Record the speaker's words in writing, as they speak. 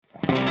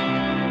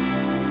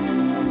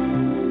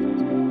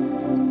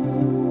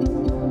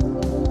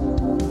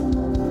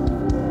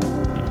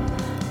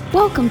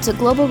Welcome to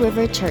Global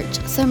River Church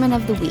Sermon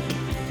of the Week.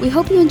 We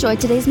hope you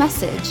enjoyed today's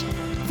message.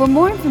 For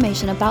more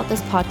information about this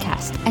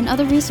podcast and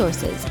other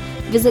resources,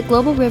 visit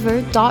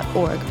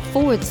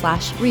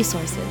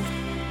globalriver.org/resources.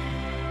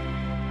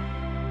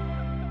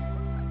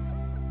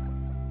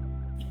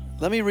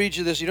 Let me read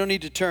you this. You don't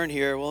need to turn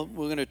here. Well,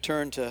 we're going to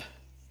turn to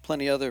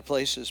plenty other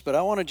places. But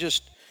I want to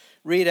just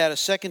read out of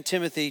 2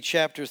 Timothy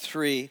chapter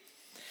 3,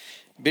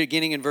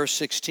 beginning in verse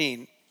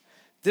 16.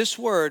 This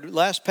word,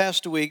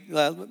 a week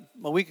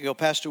ago,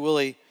 Pastor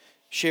Willie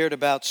shared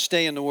about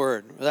stay in the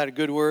word. Was that a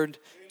good word?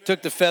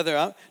 Took the feather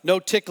out. No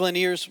tickling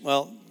ears.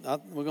 Well,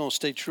 we're going to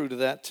stay true to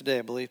that today,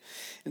 I believe.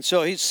 And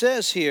so he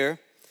says here,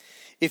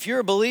 if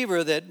you're a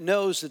believer that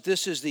knows that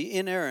this is the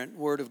inerrant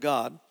word of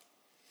God,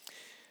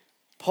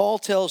 Paul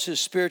tells his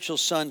spiritual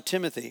son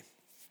Timothy,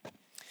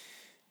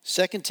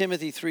 2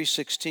 Timothy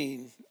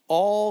 3:16,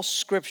 all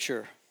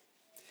scripture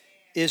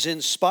is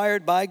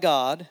inspired by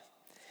God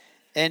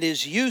and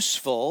is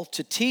useful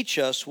to teach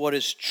us what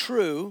is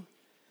true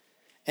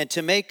and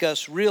to make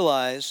us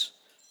realize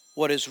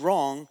what is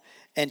wrong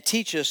and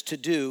teach us to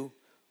do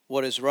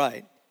what is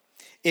right.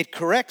 It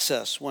corrects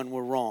us when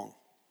we're wrong.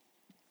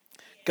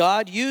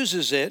 God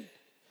uses it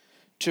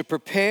to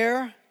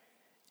prepare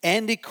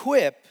and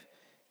equip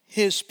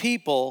His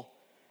people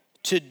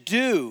to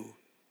do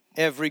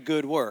every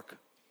good work.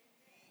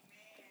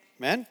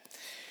 Amen?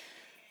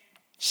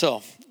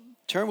 So,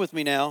 turn with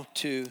me now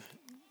to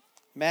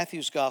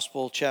Matthew's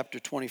Gospel, chapter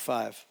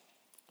 25.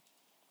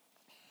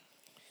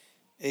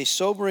 A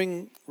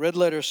sobering red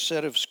letter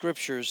set of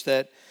scriptures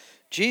that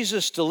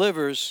Jesus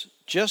delivers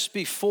just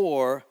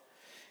before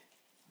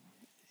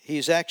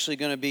he's actually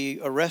going to be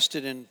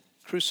arrested and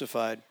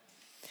crucified.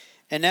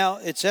 And now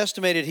it's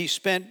estimated he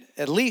spent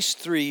at least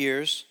 3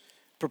 years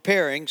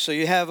preparing. So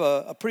you have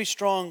a pretty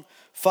strong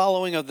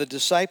following of the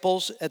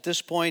disciples at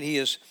this point. He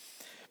has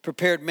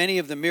prepared many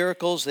of the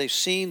miracles they've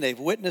seen. They've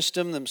witnessed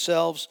them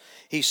themselves.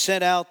 He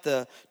sent out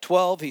the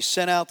 12. He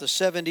sent out the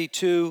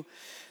 72.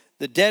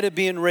 The dead are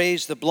being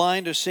raised. The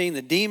blind are seeing.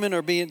 The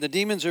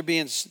demons are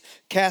being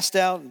cast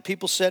out and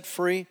people set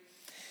free.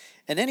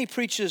 And then he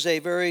preaches a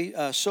very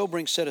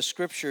sobering set of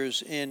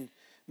scriptures in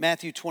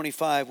Matthew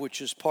 25,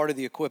 which is part of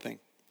the equipping.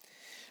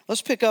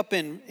 Let's pick up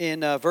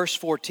in verse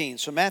 14.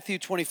 So Matthew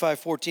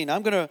 25:14.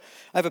 I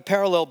have a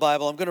parallel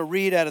Bible. I'm going to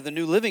read out of the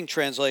New Living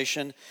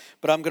Translation,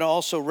 but I'm going to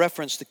also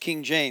reference the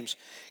King James.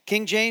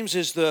 King James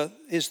is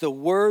the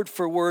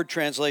word-for-word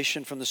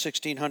translation from the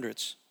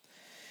 1600s.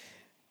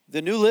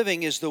 The New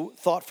Living is the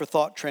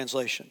thought-for-thought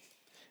translation.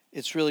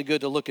 It's really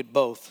good to look at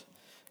both.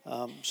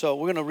 So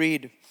we're going to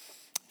read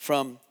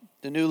from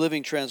the New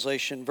Living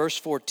Translation, verse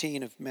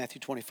 14 of Matthew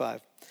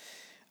 25.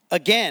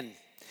 Again,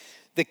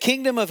 the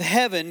kingdom of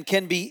heaven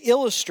can be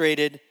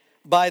illustrated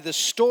by the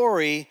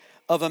story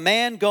of a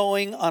man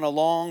going on a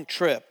long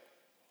trip.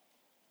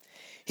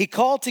 He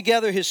called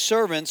together his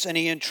servants and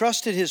he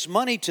entrusted his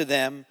money to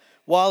them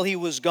while he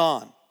was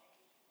gone.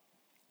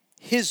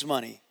 His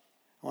money.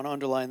 I want to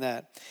underline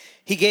that.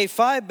 He gave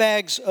 5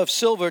 bags of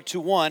silver to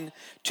one,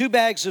 2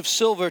 bags of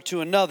silver to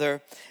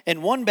another,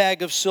 and 1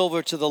 bag of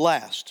silver to the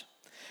last,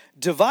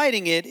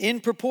 dividing it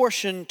in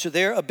proportion to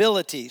their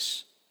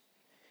abilities.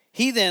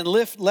 He then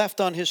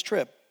left on his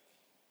trip.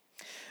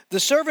 The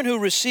servant who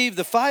received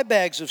the 5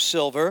 bags of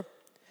silver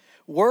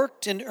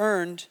worked and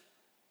earned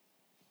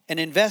and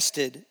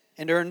invested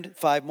and earned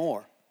 5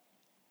 more.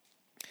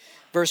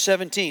 Verse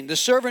 17, the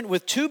servant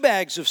with 2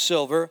 bags of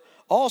silver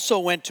also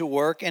went to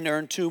work and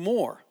earned 2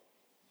 more.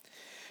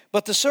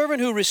 But the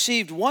servant who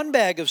received 1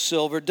 bag of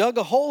silver dug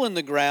a hole in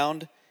the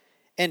ground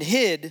and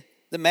hid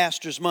the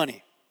master's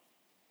money.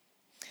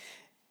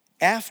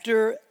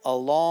 After a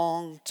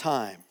long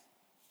time,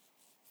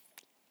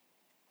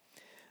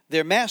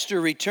 their master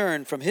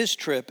returned from his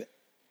trip,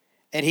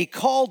 and he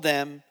called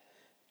them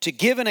to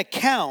give an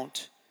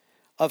account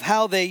of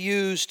how they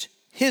used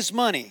his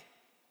money.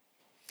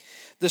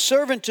 The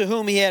servant to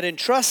whom he had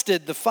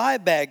entrusted the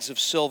 5 bags of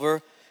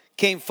silver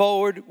came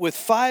forward with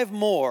 5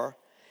 more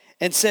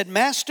and said,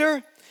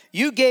 Master,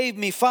 you gave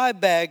me 5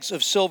 bags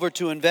of silver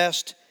to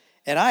invest,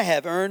 and I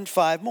have earned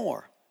 5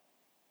 more.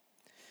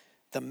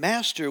 The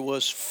master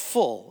was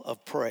full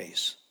of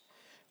praise.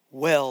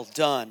 Well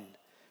done,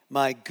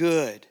 my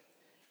good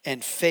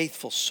and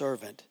faithful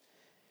servant.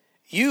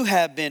 You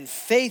have been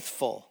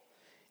faithful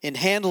in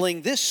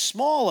handling this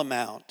small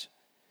amount.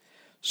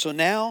 So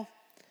now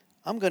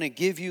I'm going to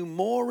give you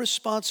more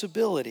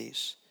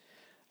responsibilities.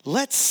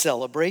 Let's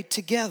celebrate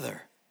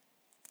together.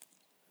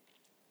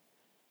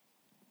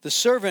 The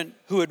servant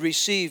who had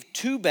received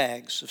 2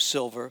 bags of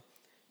silver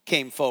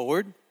came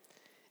forward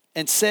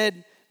and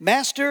said,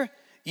 Master,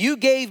 you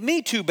gave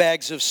me 2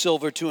 bags of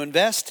silver to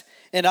invest,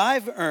 and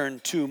I've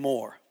earned 2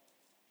 more.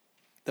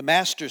 The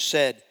master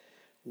said,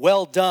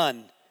 well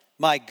done,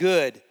 my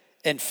good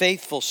and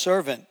faithful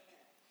servant.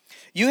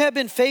 You have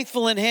been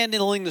faithful in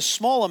handling the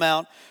small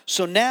amount,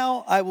 so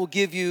now I will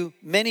give you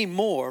many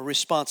more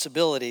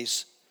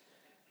responsibilities.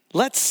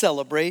 Let's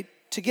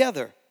celebrate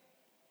together.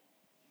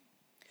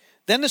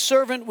 Then the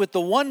servant with the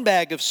 1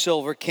 bag of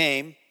silver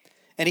came,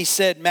 and he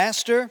said,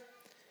 Master,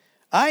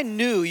 I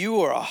knew you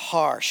were a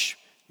harsh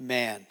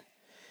man,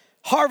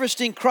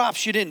 harvesting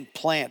crops you didn't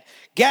plant,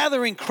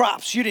 gathering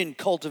crops you didn't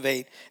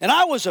cultivate. And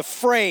I was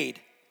afraid.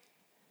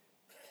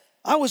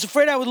 I was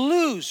afraid I would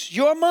lose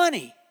your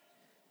money.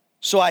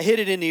 So I hid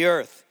it in the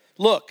earth.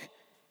 Look,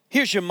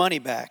 here's your money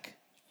back.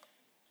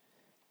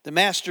 The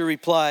master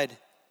replied,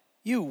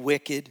 you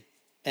wicked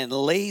and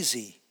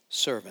lazy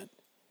servant.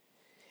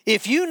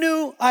 If you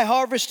knew I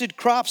harvested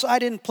crops I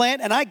didn't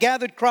plant and I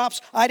gathered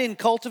crops I didn't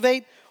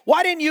cultivate,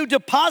 why didn't you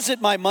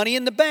deposit my money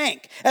in the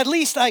bank? At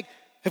least I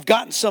have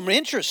gotten some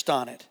interest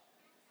on it.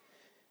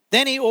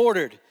 Then he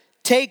ordered,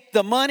 take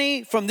the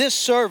money from this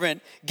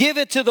servant, give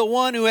it to the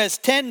one who has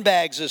 10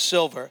 bags of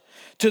silver.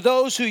 To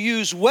those who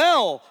use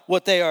well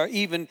what they are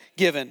even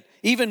given,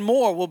 even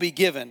more will be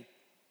given,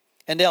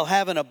 and they'll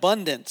have an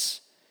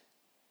abundance.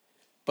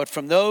 But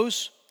from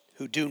those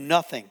who do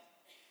nothing,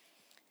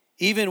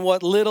 even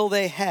what little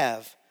they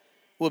have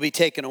will be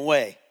taken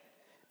away.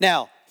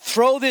 Now,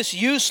 throw this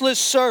useless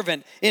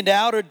servant into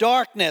outer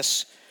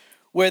darkness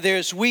where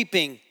there's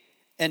weeping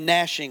and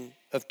gnashing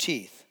of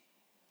teeth.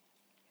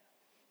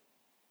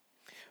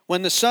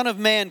 When the Son of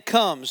Man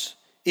comes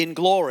in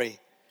glory,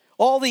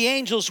 all the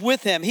angels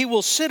with him, he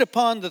will sit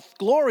upon the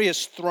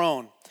glorious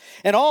throne,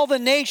 and all the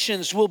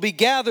nations will be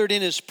gathered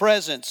in his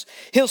presence.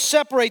 He'll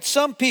separate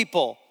some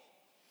people.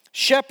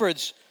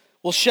 Shepherds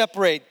will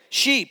separate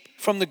sheep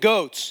from the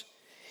goats.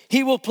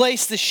 He will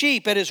place the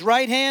sheep at his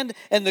right hand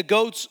and the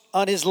goats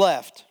on his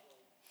left.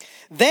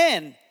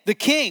 Then the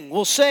king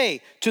will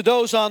say to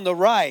those on the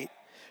right,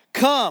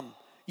 come,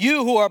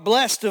 you who are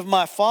blessed of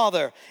my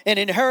Father, and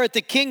inherit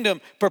the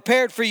kingdom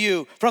prepared for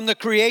you from the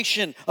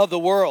creation of the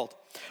world.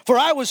 For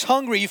I was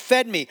hungry, you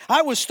fed me.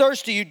 I was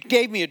thirsty, you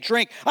gave me a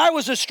drink. I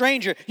was a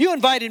stranger, you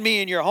invited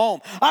me in your home.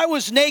 I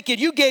was naked,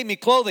 you gave me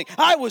clothing.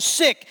 I was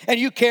sick, and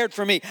you cared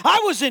for me.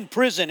 I was in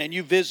prison, and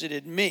you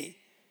visited me.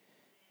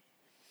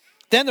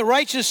 Then the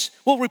righteous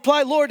will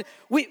reply, Lord,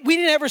 we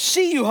didn't ever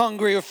see you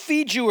hungry or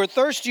feed you or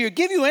thirsty or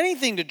give you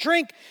anything to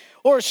drink,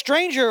 or a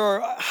stranger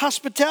or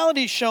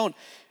hospitality shown,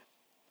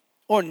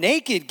 or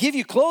naked, give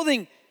you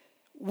clothing.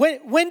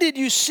 When did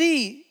you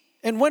see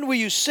and when were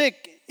you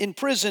sick, in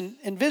prison,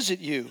 and visit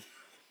you?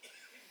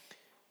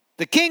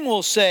 The king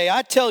will say,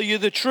 I tell you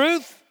the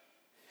truth.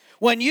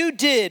 When you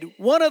did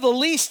one of the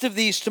least of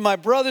these to my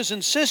brothers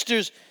and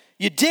sisters,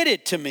 you did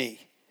it to me.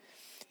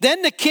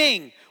 Then the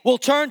king will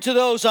turn to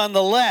those on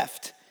the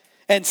left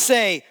and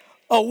say,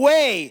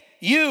 away,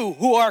 you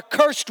who are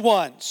cursed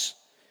ones,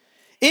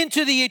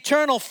 into the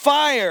eternal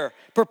fire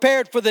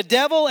prepared for the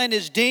devil and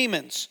his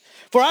demons.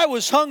 For I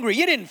was hungry,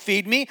 you didn't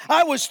feed me.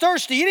 I was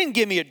thirsty, you didn't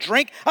give me a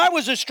drink. I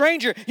was a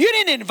stranger, you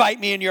didn't invite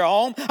me in your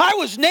home. I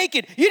was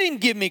naked, you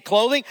didn't give me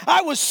clothing.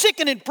 I was sick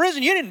and in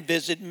prison, you didn't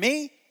visit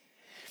me.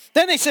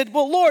 Then they said,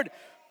 well, Lord,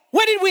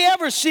 when did we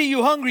ever see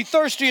you hungry,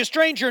 thirsty, a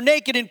stranger,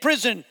 naked, in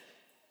prison,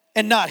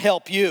 and not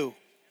help you?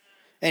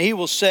 And he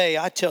will say,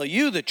 I tell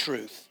you the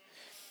truth.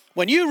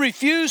 When you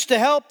refuse to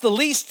help the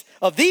least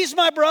of these,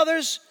 my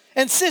brothers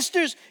and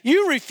sisters,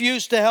 you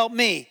refuse to help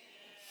me.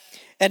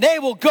 And they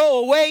will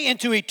go away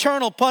into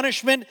eternal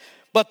punishment,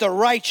 but the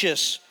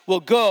righteous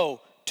will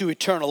go to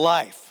eternal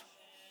life.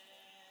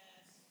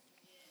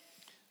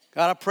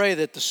 God, I pray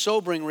that the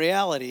sobering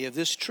reality of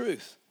this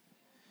truth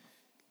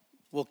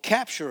will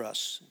capture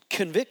us,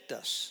 convict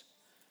us,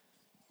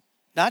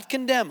 not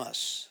condemn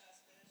us.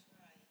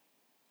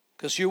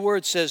 Because your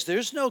word says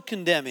there's no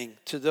condemning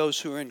to those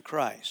who are in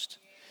Christ.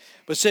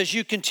 But says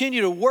you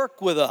continue to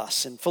work with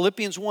us in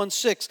Philippians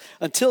 1:6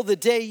 until the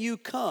day you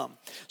come.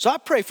 So I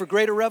pray for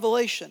greater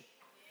revelation.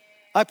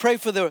 I pray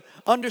for the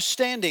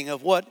understanding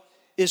of what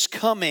is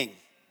coming.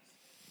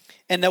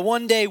 And that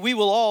one day we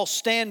will all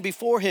stand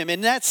before him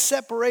in that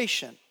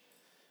separation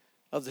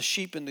of the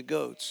sheep and the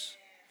goats.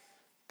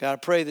 God, I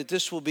pray that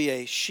this will be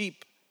a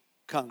sheep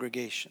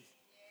congregation.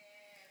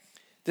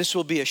 This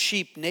will be a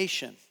sheep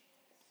nation.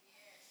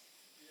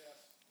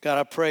 God,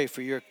 I pray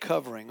for your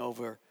covering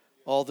over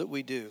all that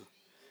we do.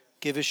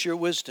 Give us your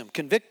wisdom.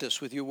 Convict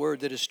us with your word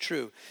that is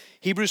true.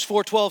 Hebrews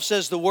 4:12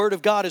 says the word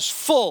of God is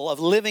full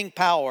of living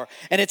power,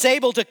 and it's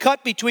able to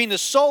cut between the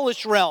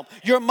soulish realm,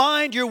 your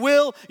mind, your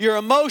will, your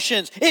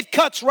emotions. It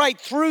cuts right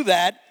through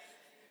that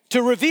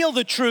to reveal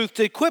the truth,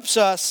 to equips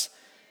us,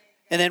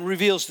 and then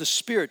reveals the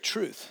spirit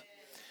truth.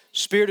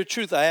 Spirit of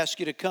truth, I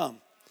ask you to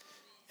come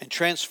and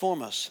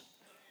transform us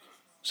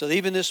so that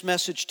even this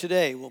message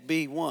today will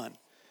be one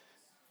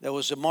that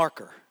was a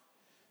marker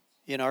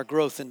in our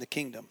growth in the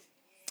kingdom.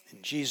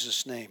 In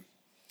Jesus' name,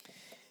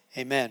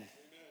 amen.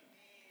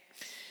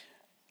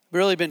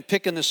 Really been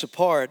picking this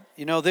apart.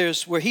 You know,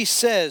 there's where he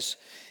says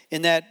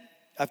in that,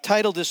 I've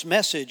titled this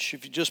message,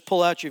 if you just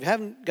pull out, you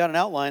haven't got an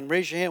outline,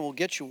 raise your hand, we'll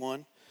get you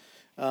one.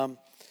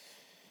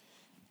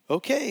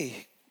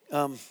 Okay.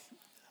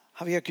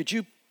 Javier, could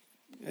you,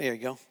 there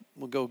you go.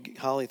 We'll go,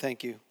 Holly,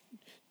 thank you.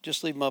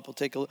 Just leave them up, we'll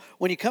take a look.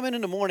 When you come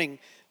in the morning,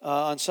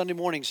 on Sunday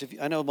mornings,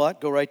 I know a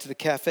lot, go right to the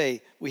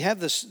cafe. We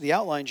have the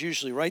outlines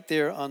usually right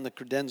there on the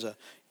credenza.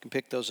 You can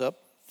pick those up.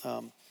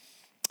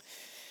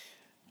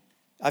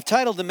 I've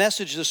titled the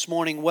message this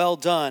morning, Well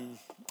Done.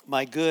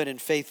 my good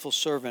and faithful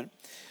servant.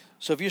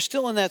 So if you're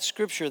still in that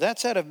scripture,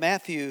 that's out of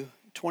Matthew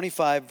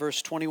 25,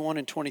 verse 21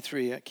 and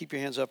 23. Keep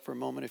your hands up for a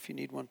moment if you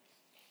need one.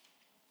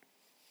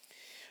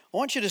 I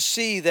want you to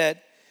see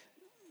that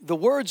the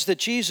words that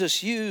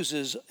Jesus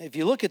uses, if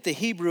you look at the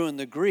Hebrew and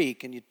the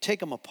Greek and you take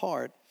them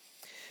apart,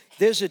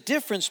 there's a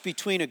difference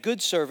between a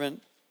good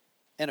servant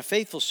and a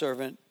faithful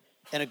servant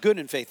and a good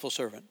and faithful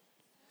servant.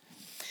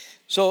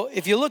 So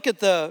if you look at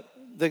the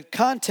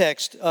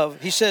context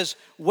of, he says,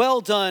 well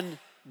done,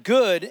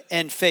 good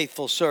and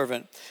faithful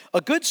servant.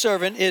 A good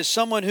servant is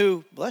someone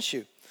who, bless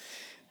you,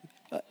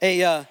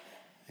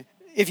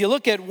 if you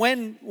look at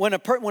when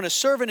a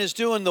servant is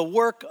doing the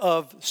work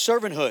of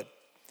servanthood,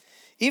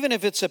 even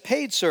if it's a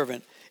paid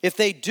servant, if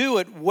they do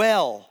it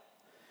well,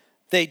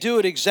 they do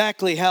it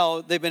exactly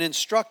how they've been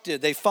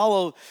instructed. They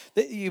follow,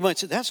 you might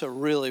say, that's a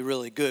really,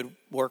 really good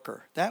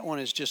worker. That one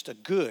is just a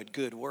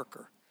good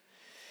worker.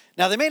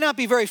 Now, they may not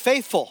be very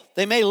faithful.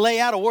 They may lay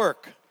out of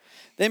work.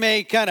 They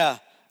may kind of,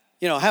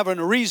 have a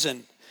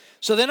reason.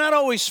 So they're not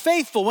always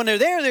faithful. When they're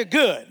there, they're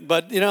good.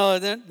 But,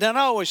 they're not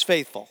always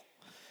faithful.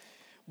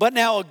 But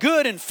now a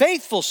good and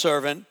faithful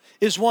servant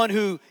is one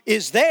who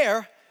is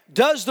there,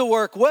 does the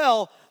work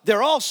well.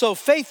 They're also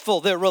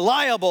faithful. They're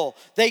reliable.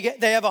 They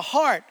have a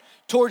heart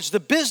towards the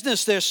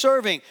business they're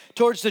serving,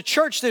 towards the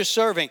church they're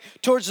serving,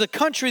 towards the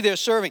country they're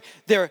serving.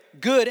 They're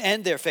good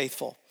and they're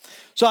faithful.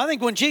 So I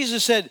think when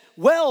Jesus said,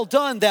 well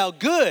done, thou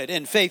good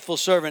and faithful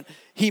servant,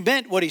 he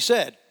meant what he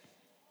said.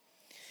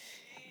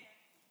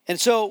 And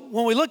so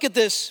when we look at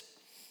this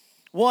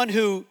one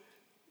who,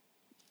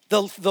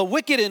 the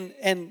wicked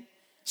and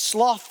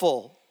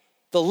slothful,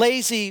 the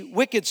lazy,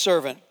 wicked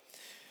servant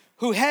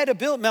who had a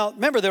bill. Now,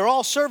 remember, they're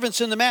all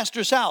servants in the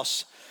master's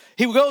house.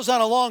 He goes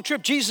on a long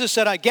trip. Jesus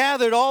said, I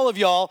gathered all of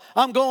y'all.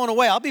 I'm going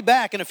away. I'll be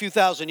back in a few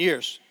thousand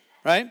years,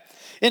 right?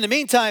 In the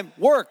meantime,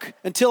 work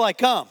until I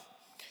come.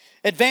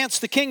 Advance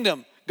the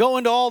kingdom. Go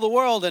into all the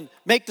world and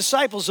make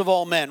disciples of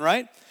all men,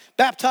 right?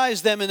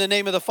 Baptize them in the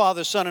name of the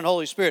Father, Son, and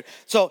Holy Spirit.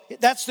 So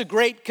that's the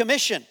Great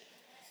Commission,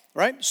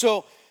 right?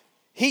 So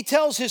he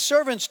tells his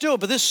servants do it.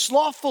 But this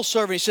slothful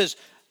servant, he says,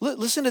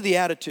 listen to the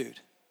attitude.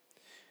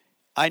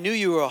 I knew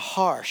you were a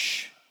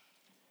harsh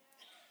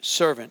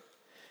servant.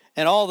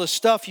 And all the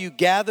stuff you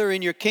gather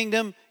in your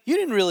kingdom, you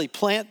didn't really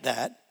plant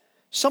that.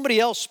 Somebody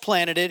else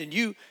planted it and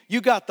you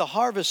got the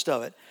harvest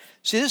of it.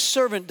 See, this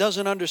servant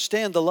doesn't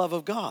understand the love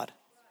of God.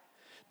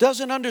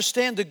 Doesn't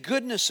understand the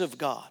goodness of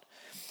God.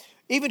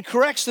 Even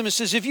corrects them and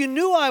says, if you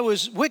knew I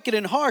was wicked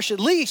and harsh, at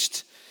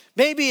least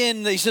maybe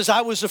he says,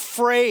 I was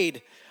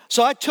afraid.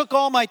 So I took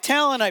all my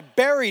talent, I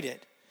buried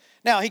it.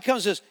 Now he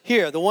comes and says,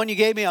 here, the one you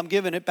gave me, I'm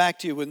giving it back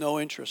to you with no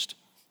interest.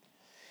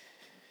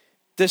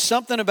 There's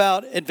something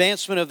about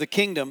advancement of the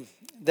kingdom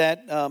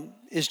that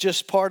is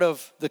just part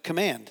of the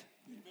command.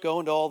 Go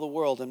into all the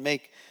world and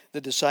make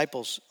the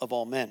disciples of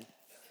all men.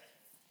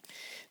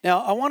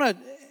 Now, I want to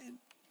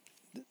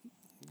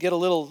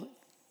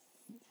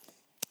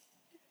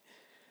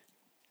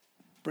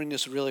bring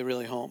this really,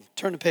 really home.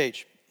 Turn the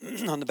page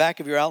on the back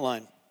of your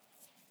outline.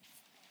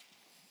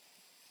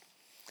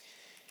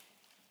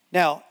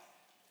 Now,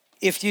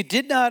 if you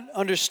did not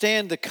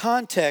understand the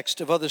context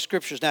of other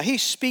scriptures, now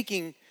he's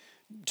speaking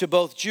to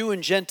both Jew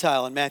and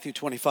Gentile in Matthew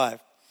 25.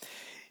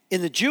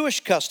 In the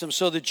Jewish custom,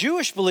 so the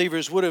Jewish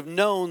believers would have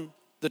known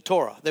the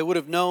Torah. They would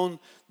have known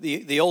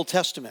the Old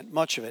Testament,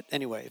 much of it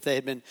anyway, if they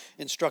had been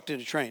instructed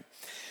and trained.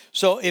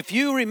 So if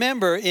you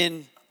remember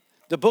in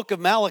the book of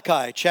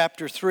Malachi,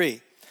 chapter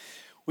 3,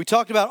 we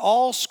talked about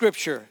all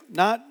scripture,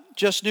 not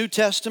just New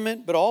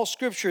Testament, but all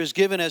scripture is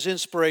given as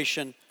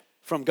inspiration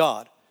from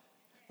God,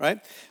 right?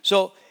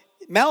 So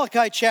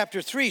Malachi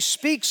chapter 3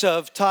 speaks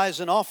of tithes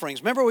and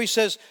offerings. Remember where he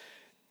says,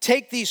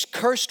 take these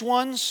cursed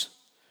ones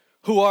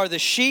who are the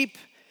sheep,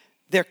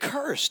 they're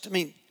cursed. I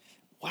mean,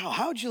 wow,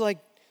 how would you like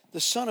the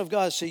Son of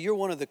God say you're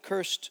one of the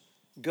cursed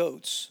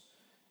goats?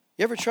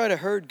 You ever try to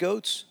herd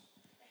goats?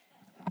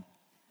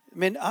 I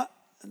mean,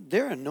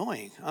 they're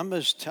annoying. I'm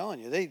just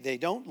telling you, they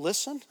don't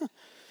listen.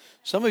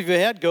 Some of you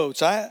had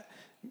goats. I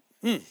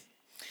had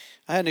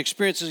an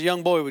experience as a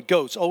young boy with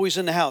goats, always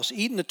in the house,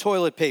 eating the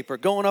toilet paper,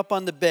 going up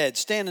on the bed,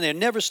 standing there,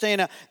 never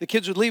staying out. The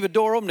kids would leave a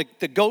door open,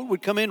 the goat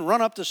would come in,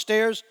 run up the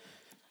stairs.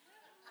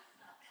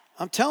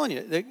 I'm telling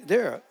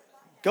you,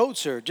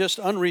 goats are just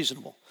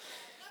unreasonable.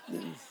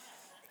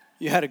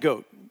 You had a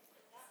goat.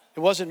 It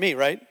wasn't me,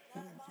 right?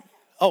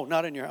 Oh,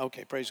 not in your,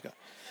 okay, praise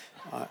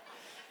God.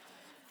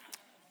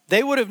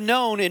 They would have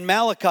known in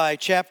Malachi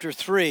chapter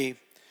 3,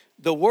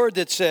 the word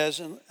that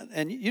says,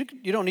 and you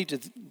don't need to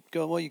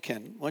go, well, you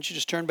can. Why don't you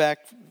just turn back,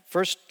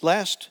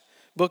 last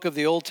book of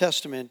the Old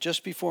Testament,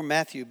 just before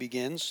Matthew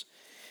begins,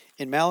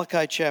 in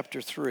Malachi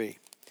chapter 3.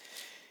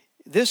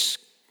 This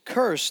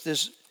curse,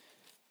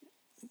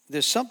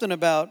 there's something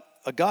about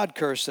a God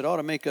curse that ought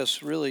to make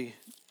us really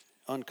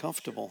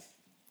uncomfortable.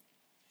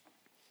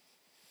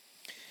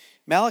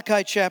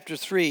 Malachi chapter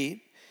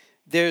 3,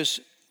 there's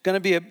going to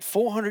be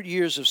 400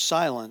 years of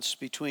silence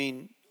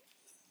between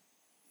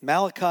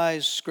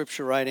Malachi's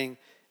scripture writing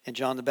and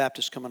John the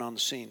Baptist coming on the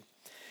scene.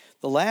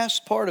 The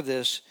last part of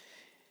this,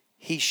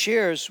 he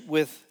shares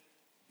with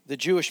the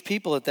Jewish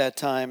people at that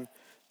time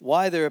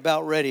why they're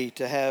about ready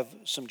to have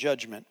some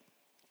judgment.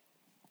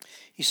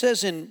 He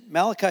says in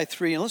Malachi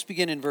 3, and let's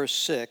begin in verse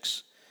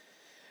 6,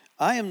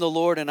 I am the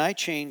Lord and I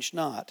change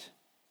not.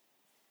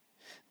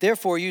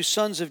 Therefore you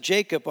sons of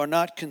Jacob are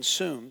not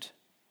consumed.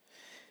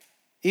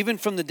 Even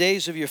from the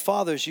days of your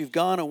fathers you've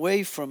gone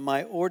away from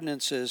my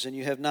ordinances and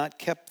you have not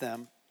kept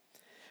them.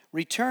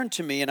 Return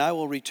to me and I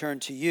will return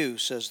to you,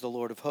 says the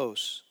Lord of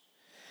hosts.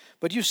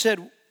 But you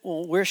said,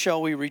 well, where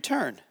shall we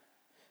return?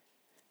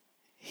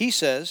 He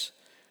says,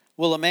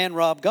 will a man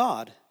rob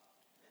God?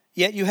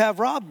 Yet you have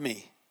robbed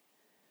me.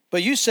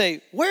 But you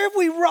say, where have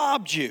we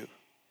robbed you?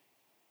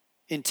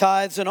 In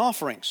tithes and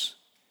offerings.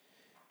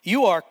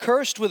 You are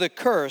cursed with a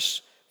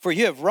curse, for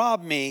you have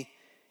robbed me,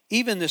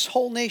 even this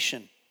whole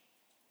nation.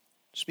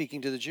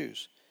 Speaking to the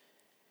Jews.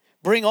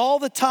 Bring all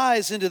the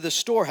tithes into the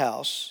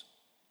storehouse.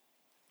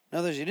 In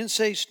other words, he didn't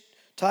say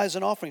tithes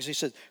and offerings. He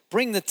said,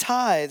 bring the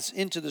tithes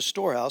into the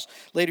storehouse.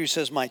 Later he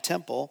says, my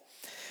temple.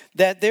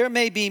 That there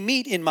may be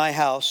meat in my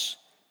house.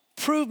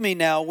 Prove me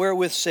now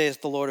wherewith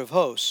saith the Lord of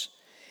hosts.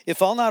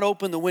 If I'll not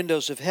open the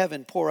windows of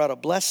heaven, pour out a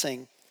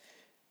blessing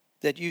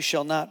that you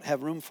shall not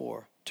have room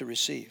for to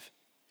receive.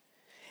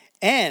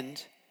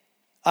 And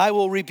I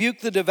will rebuke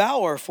the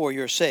devourer for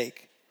your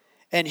sake.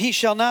 And he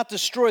shall not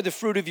destroy the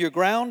fruit of your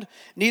ground,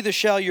 neither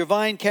shall your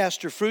vine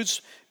cast her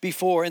fruits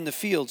before in the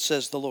field,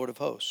 says the Lord of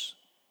hosts.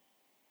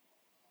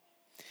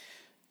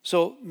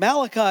 So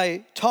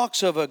Malachi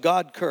talks of a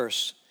God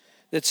curse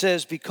that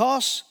says,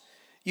 because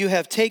you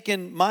have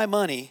taken my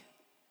money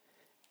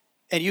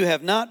and you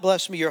have not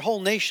blessed me, your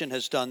whole nation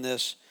has done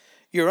this,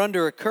 you're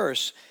under a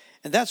curse.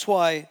 And that's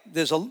why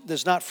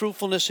there's not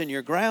fruitfulness in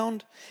your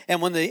ground.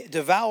 And when the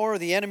devourer,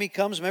 the enemy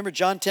comes, remember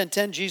John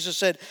 10:10, Jesus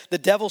said, the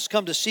devil's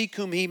come to seek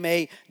whom he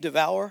may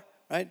devour,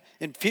 right?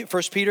 In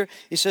 1 Peter,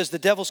 he says the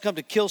devil's come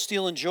to kill,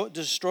 steal, and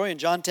destroy. In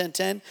John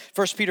 10:10,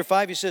 1 Peter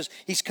 5, he says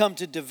he's come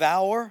to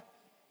devour.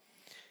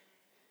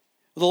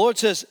 The Lord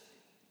says,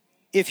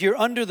 if you're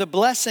under the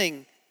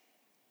blessing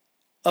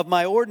of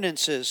my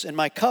ordinances and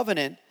my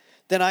covenant,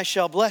 then I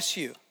shall bless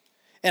you.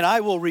 And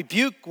I will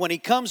rebuke when he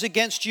comes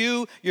against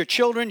you, your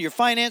children, your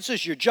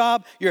finances, your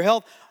job, your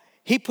health.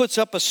 He puts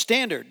up a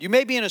standard. You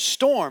may be in a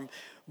storm,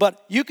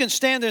 but you can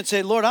stand there and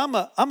say, Lord, I'm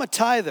a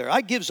tither.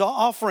 I give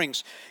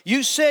offerings.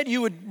 You said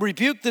you would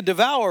rebuke the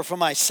devourer for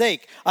my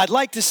sake. I'd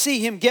like to see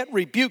him get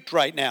rebuked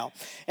right now.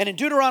 And in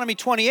Deuteronomy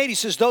 28, he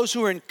says, those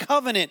who are in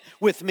covenant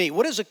with me.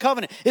 What is a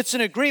covenant? It's an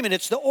agreement.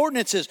 It's the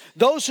ordinances.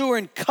 Those who are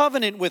in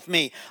covenant with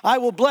me, I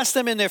will bless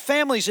them in their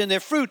families, in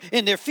their fruit,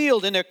 in their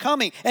field, in their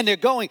coming, and their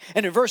going.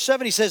 And in verse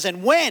 7, he says,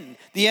 and when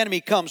the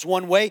enemy comes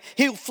one way,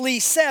 he'll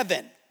flee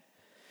seven.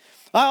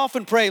 I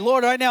often pray,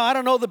 Lord, right now, I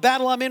don't know the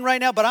battle I'm in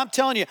right now, but I'm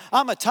telling you,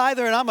 I'm a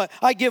tither and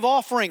I give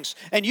offerings.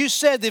 And you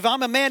said that if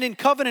I'm a man in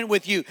covenant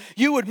with you,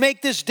 you would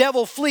make this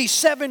devil flee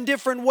 7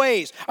 different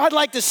ways. I'd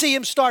like to see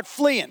him start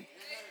fleeing.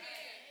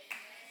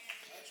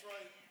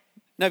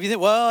 Now, if you think,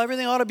 well,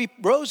 everything ought to be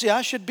rosy,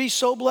 I should be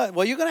so blessed.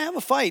 Well, you're going to have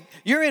a fight.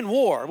 You're in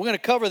war. We're going to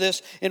cover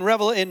this in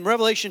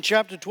Revelation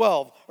chapter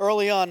 12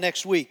 early on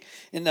next week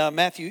in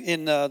Matthew,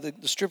 in the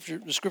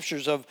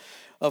scriptures of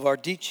our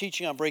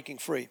teaching on breaking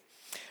free.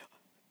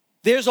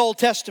 There's Old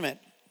Testament.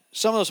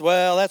 Some of us,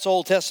 well, that's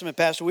Old Testament,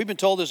 Pastor. We've been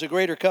told there's a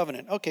greater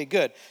covenant. Okay,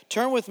 good.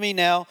 Turn with me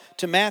now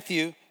to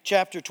Matthew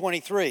chapter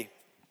 23.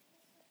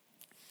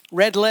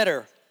 Red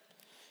letter.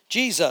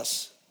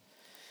 Jesus.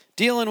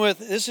 Dealing with,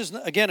 this is,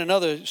 again,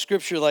 another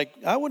scripture like,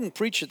 I wouldn't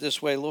preach it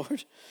this way,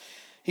 Lord.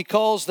 He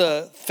calls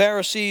the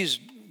Pharisees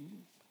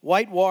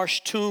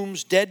whitewashed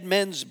tombs, dead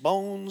men's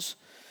bones.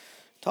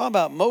 Talking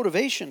about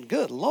motivation.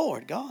 Good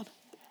Lord, God.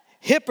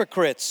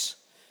 Hypocrites.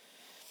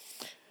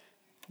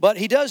 But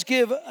he does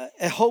give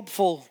a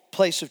hopeful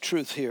place of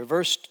truth here.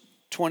 Verse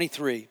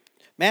 23.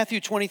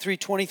 Matthew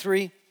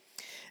 23:23.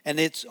 And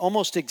it's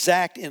almost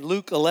exact in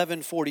Luke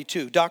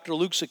 11:42. Dr.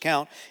 Luke's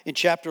account in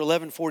chapter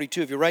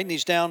 11:42. If you're writing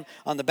these down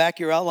on the back of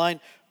your outline,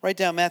 write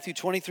down Matthew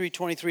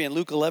 23:23 and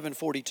Luke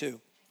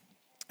 11:42.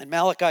 And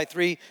Malachi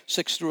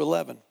 3:6 through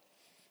 11.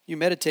 You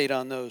meditate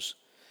on those.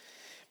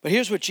 But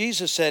here's what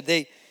Jesus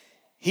said.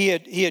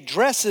 He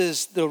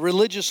addresses the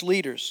religious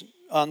leaders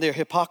on their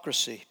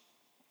hypocrisy.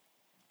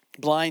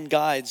 Blind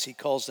guides, he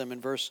calls them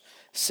in verse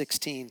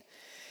 16.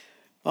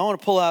 I want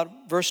to pull out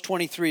verse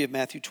 23 of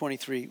Matthew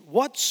 23.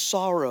 What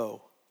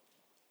sorrow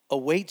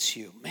awaits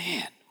you?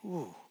 Man,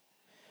 ooh.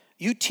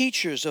 You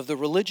teachers of the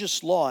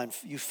religious law and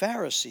you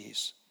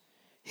Pharisees,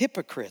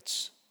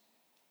 hypocrites.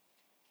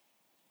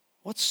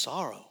 What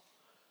sorrow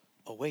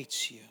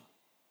awaits you?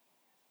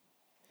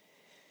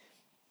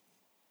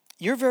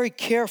 You're very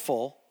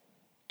careful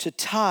to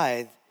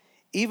tithe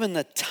even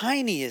the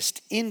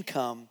tiniest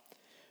income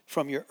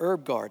from your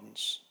herb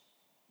gardens.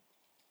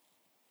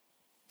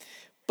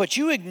 But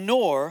you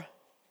ignore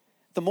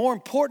the more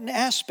important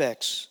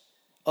aspects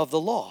of the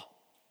law: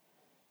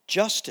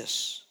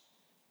 justice,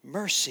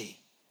 mercy,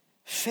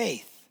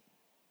 faith.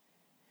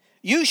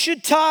 You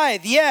should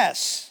tithe,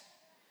 yes,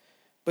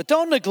 but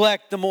don't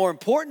neglect the more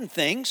important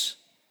things: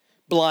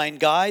 blind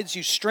guides.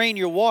 You strain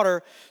your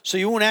water so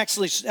you won't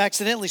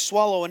accidentally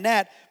swallow a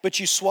gnat, but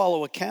you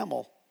swallow a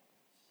camel.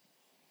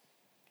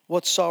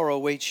 What sorrow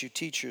awaits you,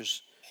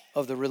 teachers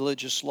of the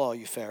religious law,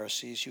 you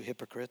Pharisees, you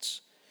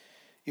hypocrites.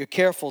 You're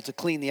careful to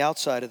clean the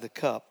outside of the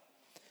cup,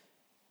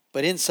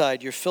 but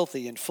inside you're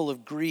filthy and full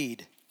of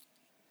greed,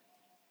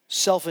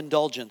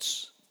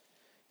 self-indulgence.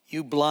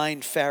 You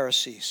blind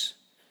Pharisees.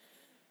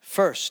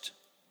 First,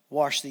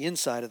 wash the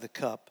inside of the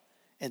cup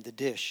and the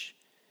dish,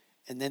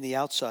 and then the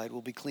outside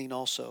will be clean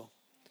also.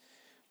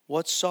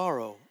 What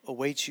sorrow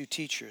awaits you,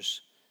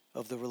 teachers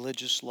of the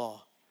religious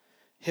law,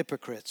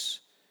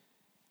 hypocrites,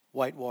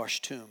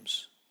 whitewashed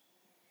tombs,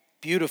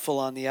 beautiful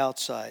on the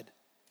outside,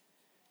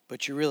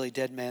 but you're really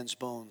dead man's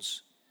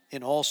bones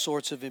in all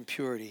sorts of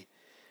impurity.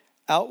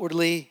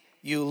 Outwardly,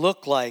 you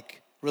look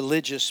like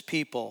religious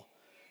people,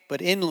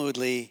 but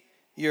inwardly,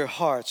 your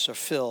hearts are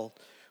filled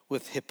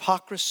with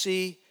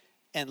hypocrisy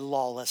and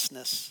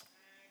lawlessness.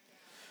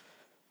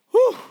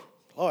 Whew.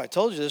 Oh, I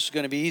told you this was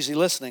going to be easy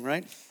listening,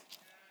 right?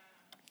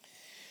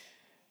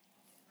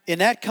 In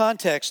that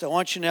context, I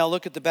want you to now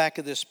look at the back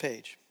of this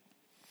page.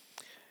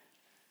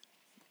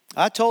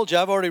 I told you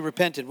I've already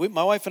repented.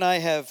 My wife and I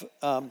have,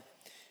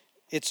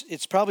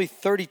 it's probably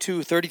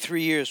 32,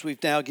 33 years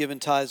we've now given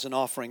tithes and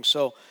offerings.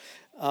 So,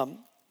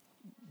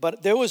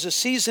 but there was a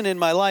season in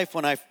my life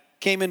when I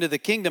came into the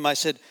kingdom, I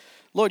said,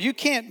 Lord, you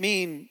can't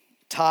mean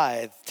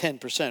tithe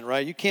 10%,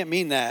 right? You can't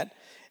mean that.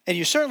 And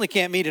you certainly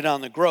can't mean it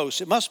on the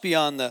gross. It must be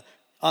on the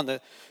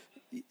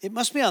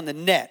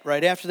net,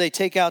 right? After they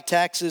take out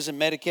taxes and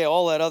Medicare,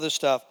 all that other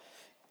stuff,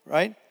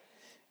 right?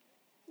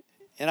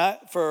 And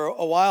for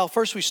a while,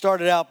 first we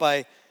started out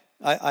by,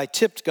 I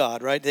tipped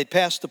God, right? They'd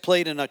pass the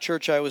plate in a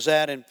church I was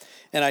at, and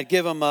I'd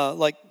give them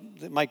like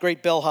my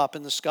great bellhop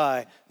in the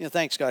sky.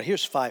 Thanks, God.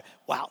 Here's 5.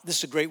 Wow, this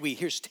is a great week.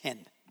 Here's 10.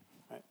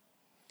 Right?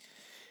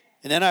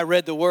 And then I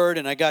read the word,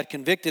 and I got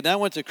convicted. And I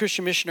went to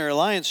Christian Missionary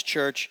Alliance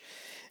Church,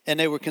 and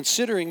they were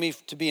considering me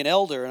to be an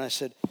elder. And I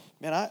said,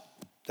 man,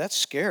 that's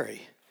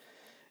scary.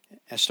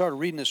 I started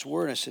reading this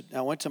word, and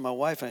I went to my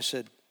wife, and I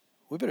said,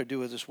 we better do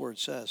what this word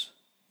says.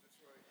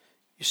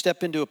 You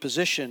step into a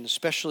position,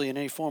 especially in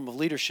any form of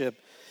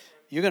leadership,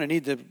 you're going to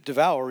need to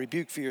devour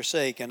rebuke for your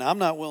sake, and I'm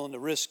not willing to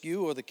risk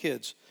you or the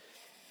kids.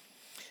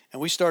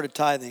 And we started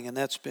tithing, and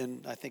that's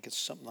been, I think it's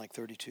something like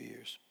 32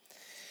 years.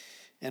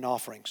 And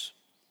offerings.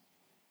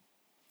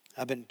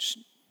 I've been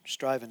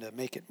striving to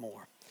make it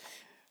more.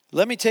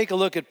 Let me take a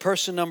look at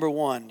person number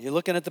 1. You're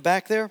looking at the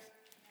back there?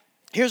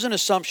 Here's an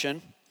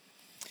assumption,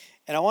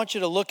 and I want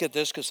you to look at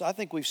this because I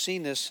think we've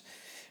seen this.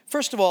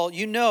 First of all,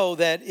 you know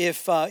that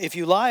if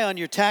you lie on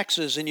your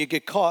taxes and you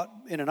get caught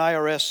in an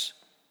IRS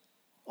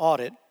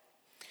audit,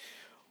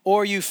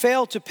 or you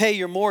fail to pay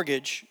your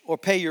mortgage or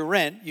pay your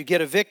rent, you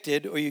get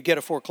evicted or you get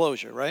a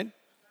foreclosure, right?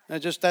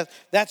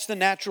 That's the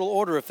natural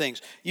order of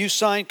things. You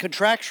sign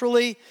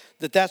contractually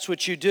that's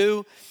what you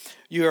do.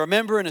 You're a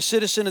member and a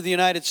citizen of the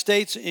United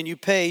States, and you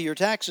pay your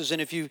taxes.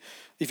 And if you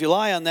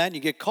lie on that and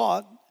you get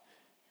caught,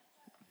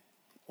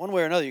 one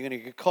way or another, you're going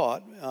to get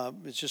caught.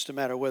 It's just a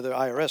matter of whether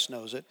IRS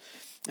knows it.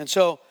 And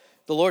so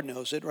the Lord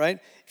knows it, right?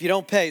 If you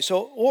don't pay.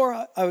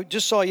 Or I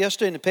just saw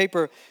yesterday in the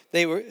paper,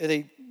 they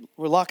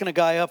were locking a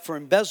guy up for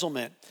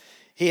embezzlement.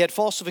 He had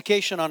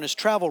falsification on his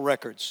travel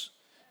records.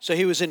 So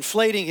he was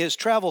inflating his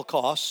travel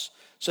costs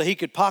so he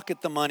could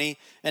pocket the money,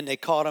 and they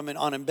caught him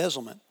on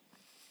embezzlement.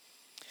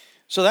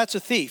 So that's a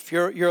thief.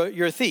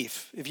 You're a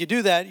thief. If you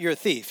do that, you're a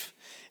thief.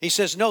 He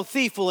says, no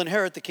thief will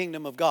inherit the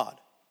kingdom of God.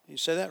 You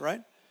say that,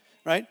 right?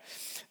 Right?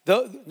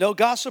 No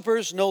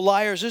gossipers, no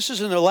liars. This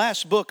is in the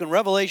last book in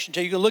Revelation.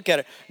 You can look at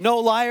it. No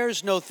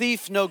liars, no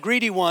thief, no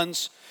greedy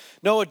ones,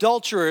 no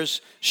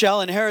adulterers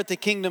shall inherit the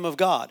kingdom of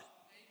God.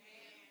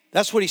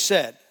 That's what he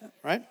said,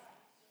 right?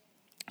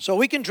 So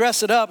we can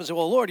dress it up and say,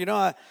 well, Lord,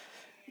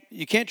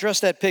 you can't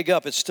dress that pig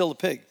up. It's still a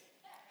pig,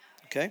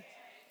 okay?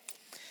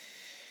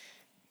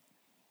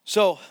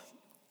 So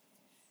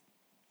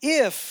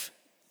if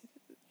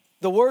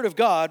the word of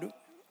God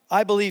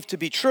I believe to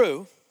be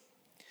true,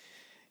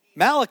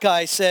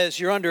 Malachi says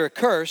you're under a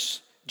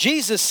curse.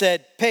 Jesus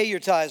said, pay your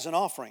tithes and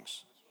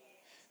offerings.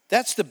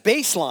 That's the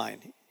baseline.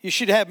 You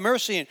should have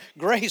mercy and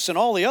grace and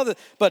all the other,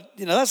 but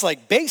that's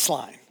like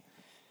baseline.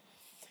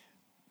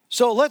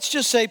 So let's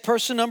just say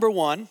person number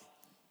 1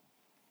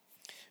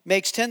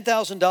 makes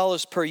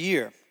 $10,000 per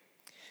year.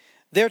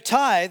 Their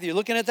tithe, you're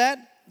looking at that?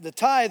 The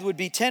tithe would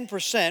be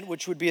 10%,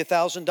 which would be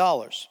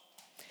 $1,000.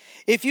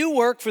 If you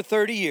work for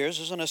 30 years,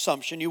 as an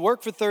assumption, you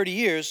work for 30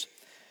 years,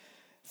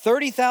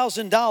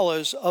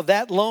 $30,000 of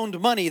that loaned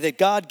money that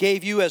God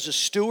gave you as a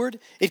steward,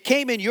 it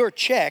came in your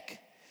check,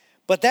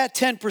 but that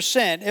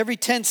 10%, every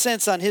 10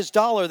 cents on his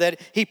dollar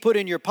that he put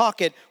in your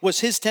pocket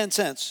was his 10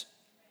 cents.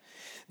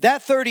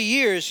 That 30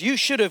 years, you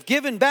should have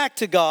given back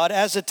to God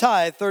as a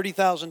tithe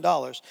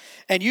 $30,000,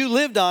 and you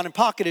lived on and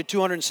pocketed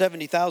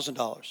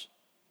 $270,000.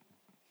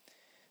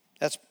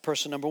 That's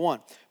person number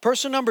 1.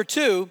 Person number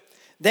 2,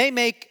 they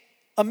make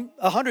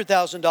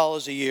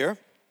 $100,000 a year.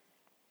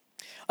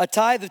 A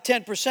tithe of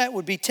 10%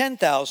 would be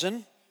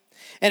 $10,000.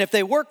 And if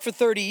they work for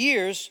 30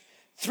 years,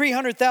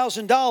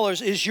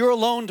 $300,000 is your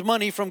loaned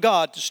money from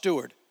God to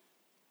steward.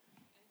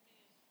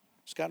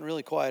 It's gotten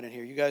really quiet in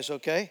here. You guys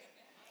okay?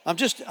 I'm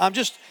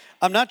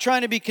not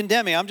trying to be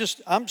condemning.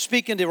 I'm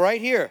speaking to right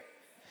here.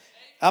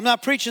 I'm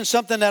not preaching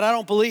something that I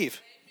don't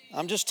believe.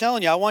 I'm just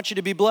telling you, I want you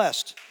to be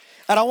blessed.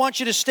 And I want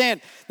you to stand.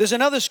 There's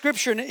another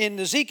scripture in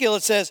Ezekiel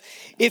that says,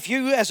 if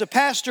you as a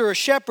pastor or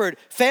shepherd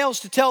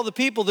fails to tell the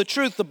people the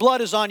truth, the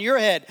blood is on your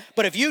head.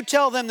 But if you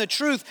tell them the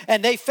truth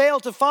and they fail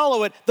to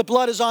follow it, the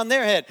blood is on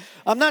their head.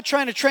 I'm not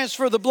trying to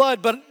transfer the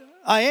blood, but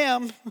I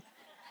am.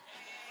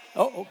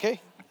 Oh, okay.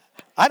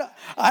 I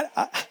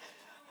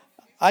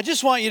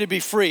just want you to be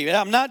free.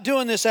 I'm not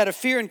doing this out of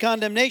fear and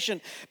condemnation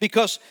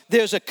because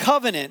there's a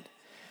covenant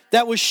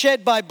that was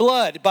shed by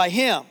blood, by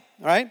him,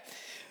 right?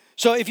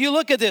 So if you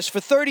look at this, for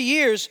 30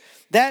 years,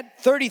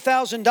 that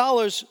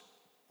 $10,000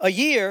 a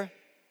year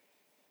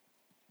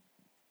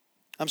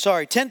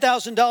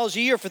a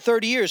year for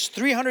 30 years,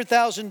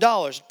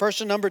 $300,000,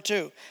 person number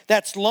 2.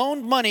 That's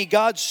loaned money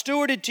God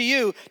stewarded to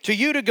you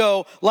to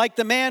go, like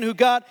the man who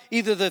got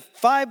either the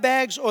 5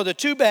 bags or the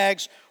 2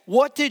 bags.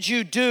 What did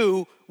you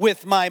do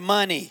with my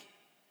money?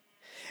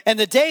 And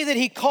the day that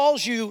he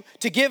calls you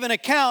to give an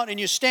account and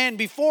you stand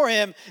before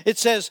him, it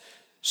says,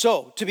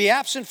 so to be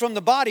absent from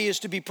the body is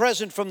to be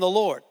present from the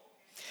Lord.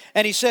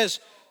 And he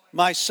says,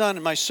 my son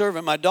and my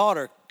servant, my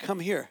daughter, come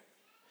here.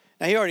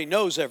 Now he already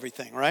knows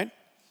everything, right?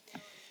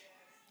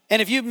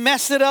 And if you've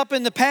messed it up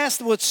in the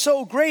past, what's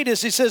so great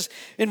is he says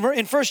in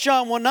 1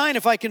 John 1:9,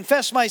 if I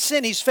confess my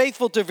sin, he's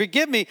faithful to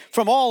forgive me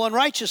from all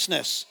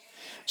unrighteousness.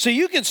 So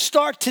you can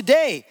start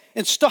today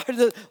and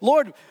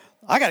Lord,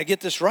 I got to get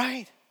this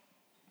right.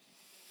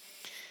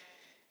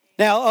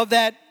 Now, of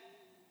that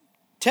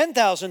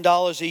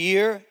 $10,000 a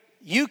year,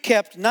 you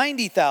kept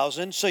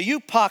 $90,000, so you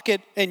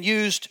pocket and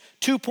used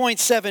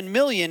 $2.7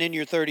 million in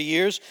your 30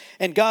 years.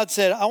 And God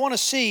said, I want to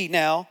see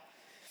now.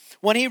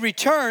 When he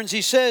returns,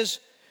 he says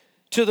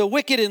to the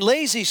wicked and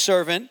lazy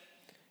servant,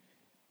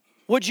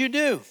 what'd you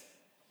do?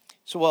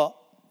 So, well,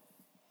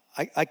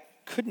 I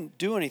couldn't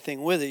do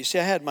anything with it. You see,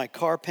 I had my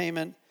car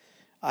payment.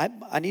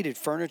 I needed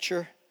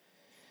furniture.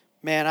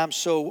 Man,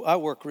 I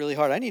work really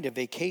hard. I need a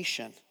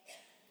vacation.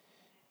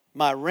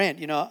 My rent,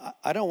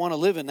 I don't want to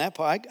live in that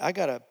part. I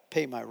got to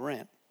pay my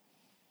rent.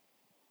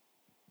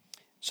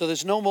 So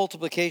there's no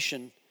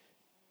multiplication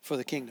for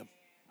the kingdom.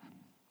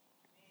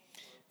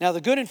 Now,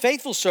 the good and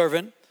faithful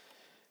servant,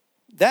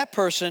 that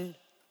person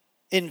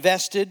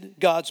invested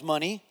God's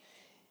money.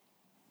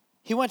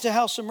 He went to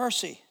House of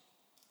Mercy,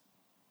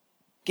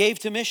 gave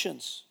to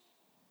missions.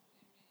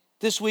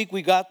 This week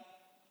we got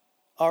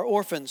our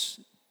orphans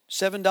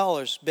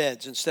 $7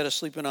 beds instead of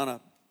sleeping on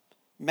a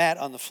mat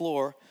on the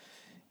floor.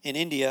 In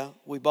India,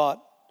 we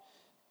bought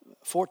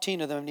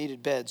 14 of them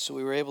needed beds, so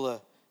we were able to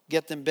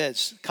get them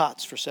beds,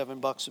 cots for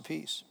 $7 a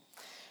piece.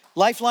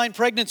 Lifeline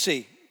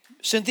Pregnancy.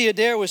 Cynthia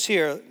Adair was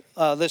here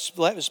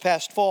this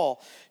past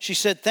fall. She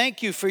said,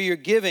 thank you for your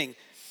giving.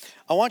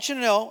 I want you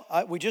to know,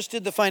 we just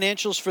did the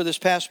financials for this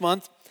past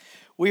month.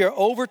 We are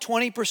over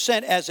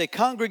 20% as a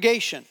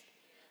congregation.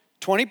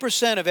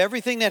 20% of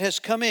everything that has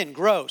come in,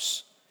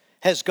 gross,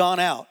 has gone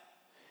out.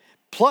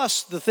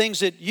 Plus the things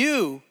that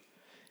you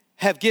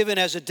have given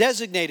as a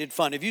designated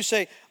fund. If you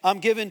say, I'm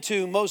giving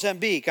to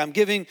Mozambique, I'm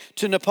giving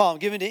to Nepal, I'm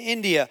giving to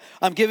India,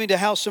 I'm giving to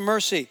House of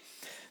Mercy,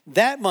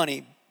 that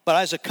money, but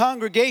as a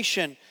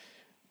congregation,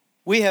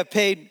 we have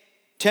paid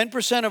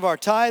 10% of our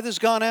tithe has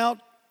gone out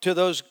to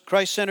those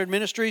Christ-centered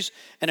ministries,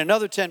 and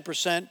another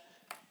 10%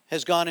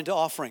 has gone into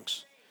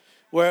offerings.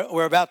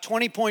 We're about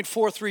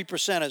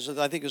 20.43%,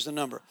 I think is the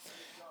number.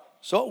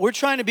 So we're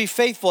trying to be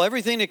faithful,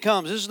 everything that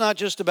comes. This is not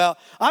just about,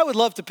 I would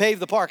love to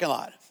pave the parking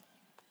lot.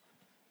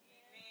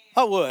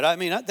 I would. I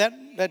mean,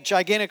 that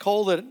gigantic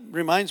hole that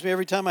reminds me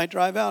every time I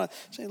drive out,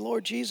 I say,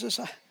 Lord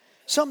Jesus,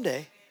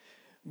 someday.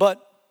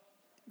 But,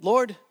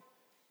 Lord,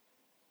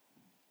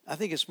 I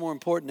think it's more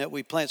important that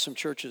we plant some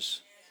churches,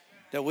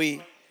 that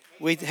we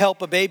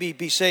help a baby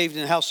be saved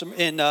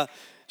in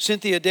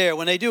Cynthia Adair.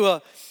 When they do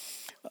a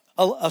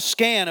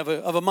scan of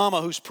a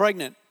mama who's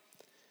pregnant,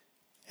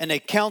 and they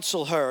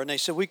counsel her, and they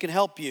say, we can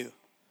help you. You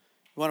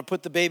want to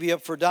put the baby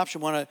up for adoption,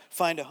 want to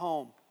find a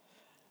home.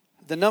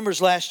 The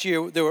numbers last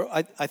year, there were,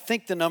 I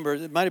think the number,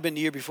 it might have been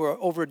the year before,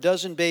 over a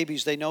dozen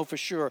babies, they know for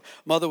sure.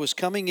 Mother was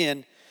coming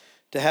in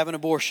to have an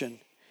abortion,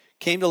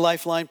 came to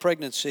Lifeline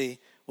Pregnancy,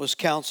 was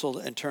counseled,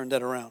 and turned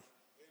that around.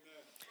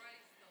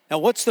 Now,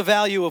 what's the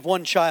value of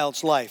one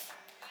child's life?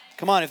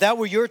 Come on, if that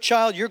were your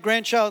child, your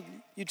grandchild,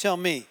 you tell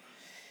me.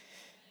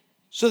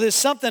 So there's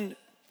something,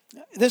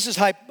 this is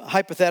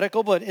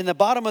hypothetical, but in the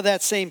bottom of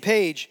that same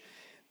page,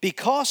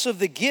 because of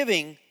the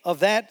giving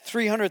of that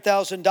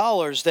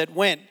 $300,000 that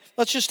went,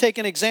 let's just take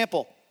an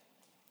example.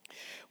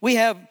 We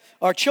have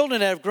our children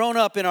that have grown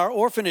up in our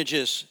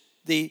orphanages.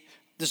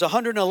 There's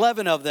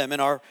 111 of them in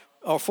our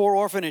 4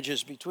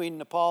 orphanages between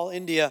Nepal,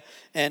 India,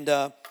 and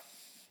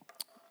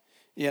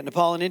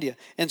Nepal and India.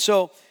 And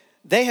so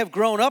they have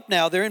grown up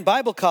now. They're in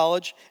Bible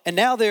college, and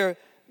now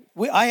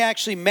I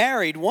actually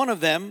married one of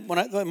them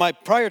when my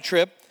prior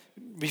trip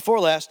before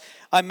last.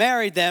 I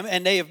married them,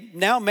 and they are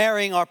now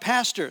marrying our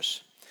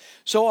pastors.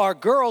 So our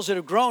girls that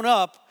have grown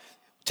up,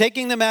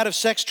 taking them out of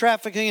sex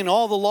trafficking and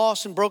all the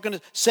loss and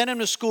brokenness, send them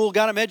to school,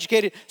 got them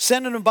educated,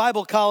 send them to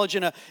Bible college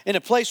in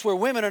a place where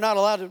women are not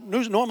allowed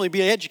to normally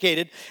be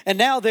educated. And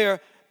now they're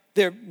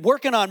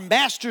working on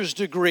master's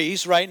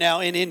degrees right now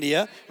in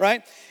India,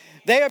 right?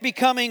 They are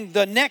becoming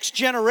the next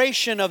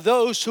generation of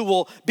those who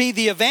will be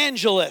the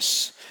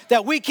evangelists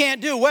that we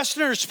can't do.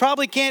 Westerners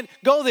probably can't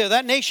go there.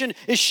 That nation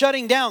is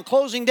shutting down,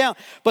 closing down.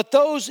 But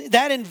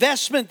that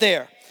investment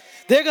there,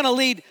 they're going to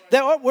lead.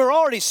 We're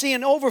already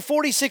seeing over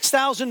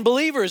 46,000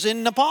 believers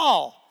in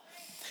Nepal.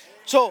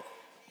 So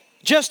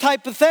just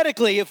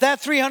hypothetically, if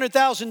that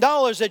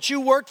 $300,000 that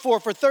you worked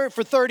for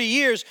 30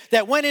 years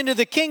that went into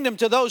the kingdom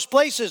to those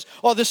places,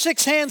 or the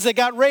 6 hands that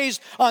got raised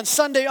on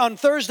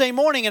Thursday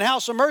morning in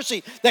House of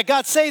Mercy that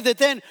got saved, that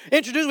then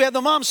introduced, we have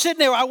the mom sitting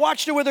there. I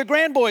watched her with her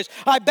grandboys.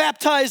 I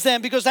baptized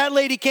them because that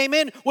lady came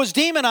in, was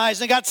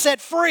demonized, and got set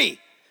free.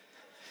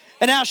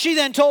 And now she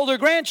then told her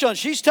grandchildren,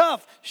 she's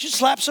tough. She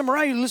slaps them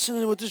around. You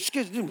listen to what this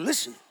kid's doing.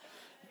 Listen.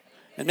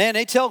 And man,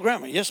 they tell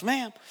grandma, yes,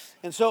 ma'am.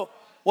 And so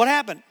what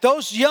happened?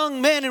 Those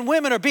young men and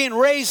women are being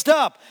raised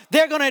up.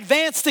 They're going to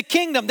advance the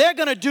kingdom. They're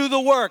going to do the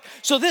work.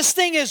 So this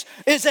thing is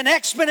an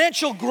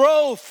exponential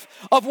growth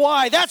of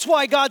why. That's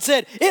why God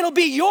said, it'll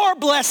be your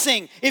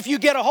blessing if you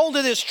get a hold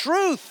of this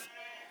truth.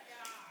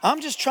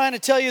 I'm just trying to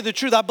tell you the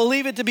truth. I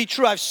believe it to be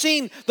true. I've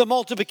seen the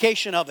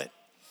multiplication of it.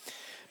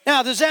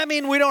 Now, does that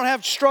mean we don't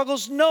have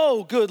struggles?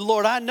 No, good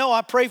Lord. I know.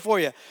 I pray for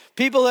you.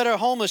 People that are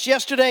homeless.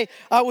 Yesterday,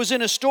 I was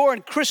in a store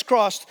and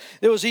crisscrossed.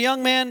 There was a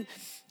young man.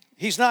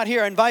 He's not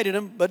here. I invited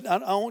him, but I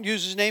won't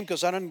use his name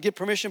because I didn't get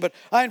permission. But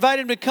I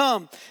invited him to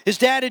come. His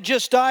dad had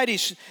just died.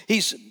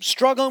 He's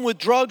struggling with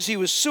drugs. He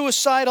was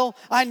suicidal.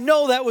 I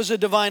know that was a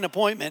divine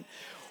appointment.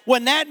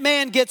 When that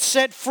man gets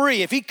set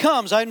free, if he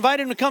comes, I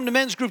invited him to come to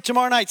men's group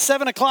tomorrow night,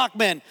 7 o'clock,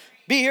 men.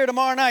 Be here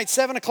tomorrow night,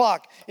 7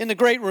 o'clock in the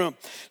great room.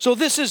 So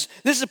this is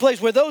a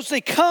place where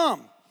they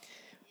come.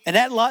 And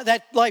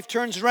that life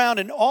turns around,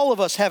 and all of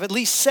us have at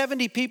least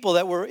 70 people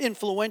that were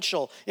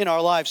influential in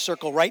our lives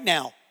circle right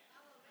now.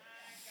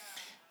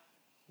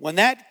 When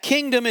that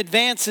kingdom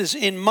advances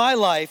in my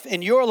life,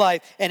 in your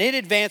life, and it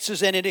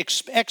advances and it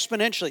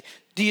exponentially,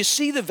 do you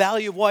see the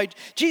value of why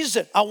Jesus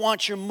said, I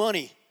want your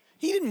money?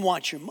 He didn't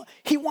want your money.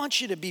 He wants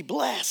you to be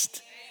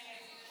blessed.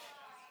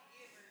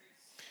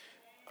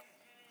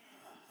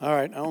 All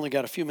right, I only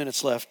got a few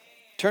minutes left.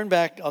 Turn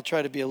back. I'll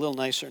try to be a little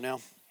nicer now.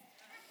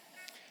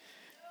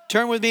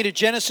 Turn with me to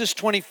Genesis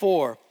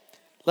 24.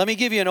 Let me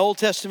give you an Old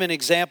Testament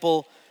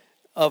example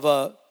of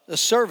a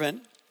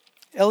servant,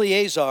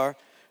 Eleazar,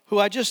 who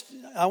I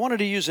wanted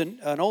to use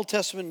an Old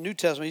Testament, New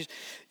Testament.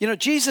 You know,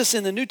 Jesus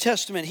in the New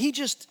Testament, he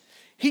just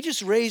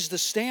raised the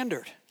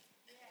standard.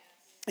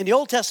 In the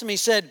Old Testament, he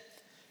said,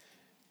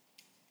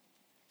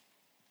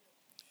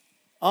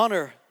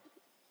 honor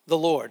the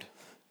Lord.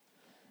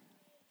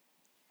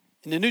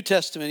 In the New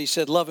Testament, he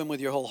said, love him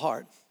with your whole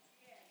heart.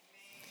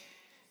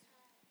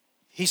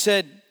 He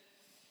said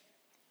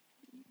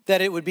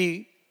that it would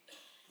be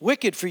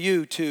wicked for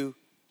you to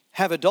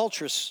have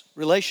adulterous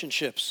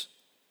relationships.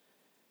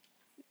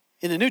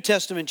 In the New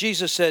Testament,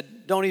 Jesus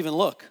said, don't even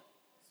look.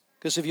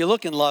 Because if you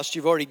look in lust,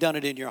 you've already done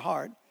it in your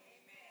heart.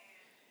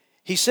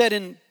 He said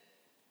in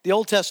the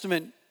Old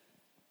Testament,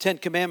 10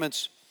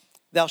 Commandments,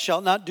 thou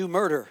shalt not do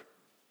murder.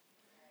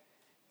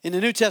 In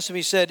the New Testament,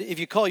 he said, if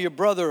you call your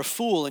brother a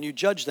fool and you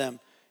judge them,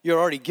 you're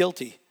already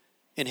guilty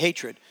in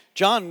hatred.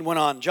 John went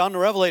on, John the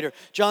Revelator,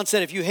 John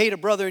said, if you hate a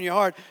brother in your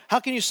heart, how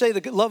can you say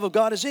the love of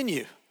God is in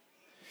you?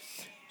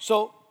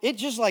 So it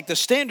just like the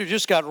standard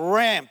just got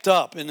ramped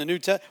up in the New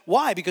Testament.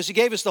 Why? Because he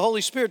gave us the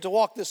Holy Spirit to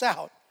walk this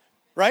out,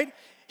 right?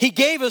 He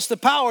gave us the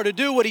power to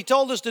do what he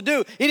told us to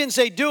do. He didn't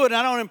say, do it and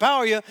I don't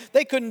empower you.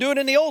 They couldn't do it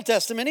in the Old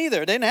Testament either.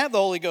 They didn't have the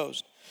Holy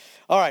Ghost.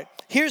 All right,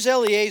 here's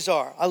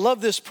Eleazar. I love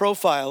this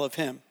profile of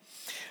him.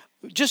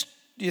 Just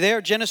you there,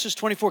 Genesis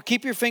 24.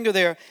 Keep your finger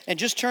there and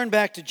just turn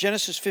back to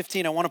Genesis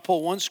 15. I want to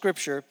pull one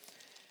scripture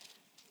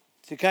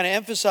to kind of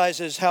emphasize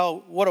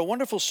what a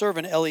wonderful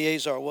servant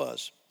Eleazar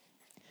was.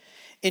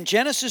 In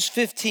Genesis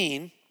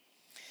 15,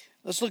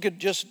 let's look at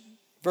just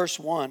verse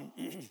 1.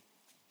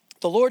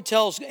 The Lord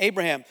tells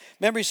Abraham,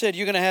 remember he said,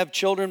 you're going to have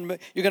children,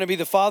 you're going to be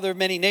the father of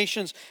many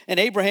nations. And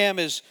Abraham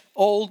is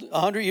old,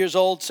 100 years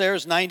old,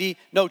 Sarah's 90,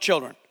 no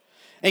children.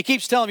 And he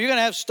keeps telling him, you're going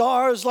to have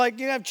stars like,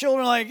 you have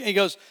children like, and he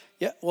goes,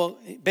 yeah, well,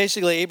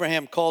 basically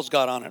Abraham calls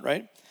God on it,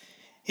 right?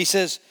 He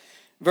says,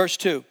 verse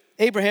 2,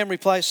 Abraham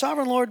replies,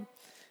 Sovereign Lord,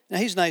 now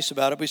he's nice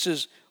about it, but he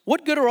says,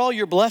 what good are all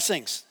your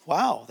blessings?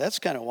 Wow, that's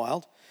kind of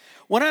wild.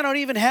 When I don't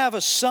even have a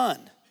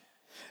son.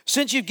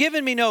 Since you've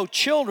given me no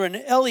children,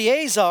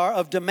 Eleazar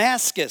of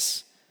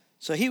Damascus,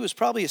 so he was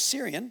probably a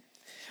Syrian,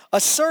 a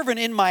servant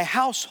in my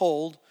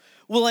household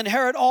will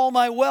inherit all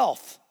my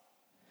wealth.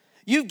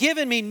 You've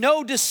given me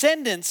no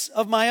descendants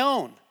of my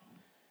own.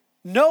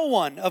 No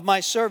one of my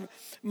servants.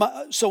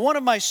 So one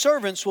of my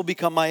servants will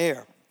become my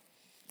heir.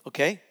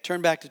 Okay,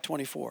 turn back to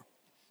 24.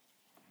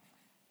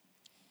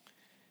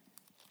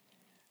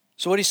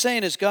 So what he's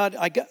saying is, God,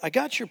 I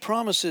got your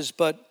promises,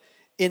 but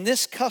in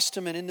this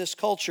custom and in this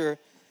culture,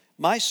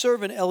 my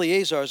servant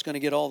Eleazar is going to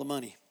get all the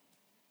money.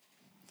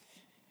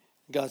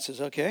 God says,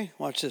 okay,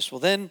 watch this. Well,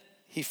 then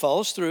he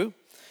follows through.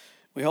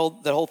 We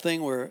hold that whole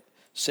thing where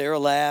Sarah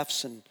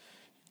laughs and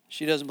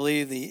she doesn't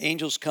believe. The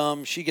angels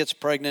come. She gets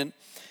pregnant.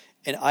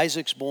 And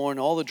Isaac's born.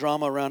 All the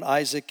drama around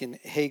Isaac and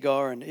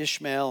Hagar and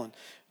Ishmael. And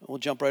we'll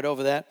jump right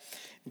over that.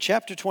 In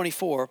chapter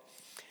 24,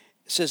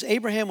 it says,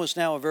 Abraham was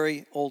now a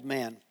very old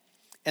man.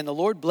 And the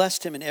Lord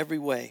blessed him in every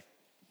way.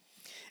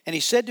 And he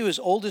said to his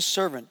oldest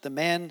servant, the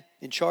man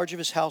in charge of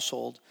his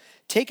household,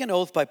 take an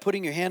oath by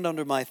putting your hand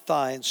under my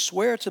thigh and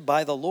swear to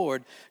by the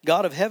Lord,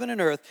 God of heaven and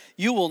earth,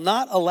 you will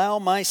not allow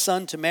my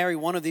son to marry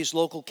one of these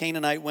local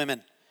Canaanite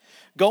women.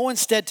 Go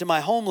instead to my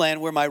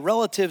homeland where my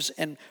relatives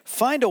and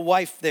find a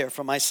wife there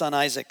for my son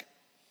Isaac.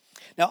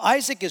 Now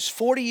Isaac is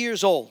 40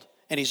 years old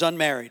and he's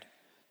unmarried.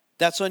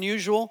 That's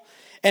unusual.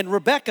 And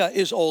Rebekah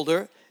is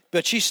older,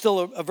 but she's still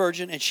a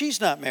virgin and she's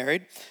not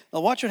married. Now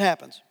watch what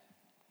happens.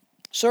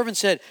 Servant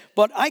said,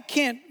 what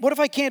if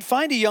I can't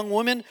find a young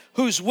woman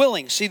who's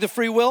willing, see the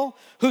free will,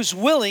 who's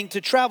willing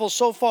to travel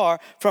so far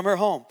from her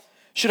home?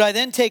 Should I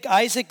then take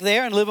Isaac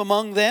there and live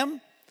among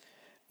them?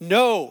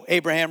 No,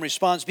 Abraham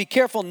responds, be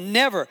careful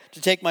never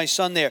to take my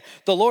son there.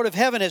 The Lord of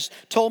heaven has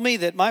told me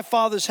that my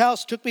father's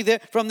house took me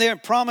there from there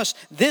and promised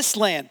this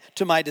land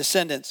to my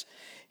descendants.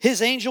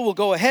 His angel will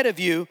go ahead of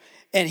you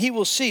and he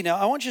will see. Now,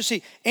 I want you to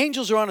see,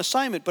 angels are on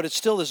assignment, but it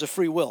still is a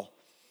free will.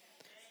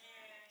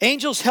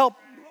 Angels help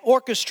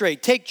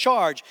orchestrate, take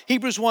charge.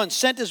 Hebrews 1,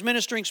 sent as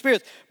ministering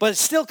spirits. But it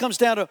still comes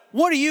down to,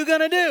 what are you going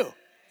to do?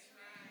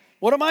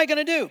 What am I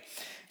going to do?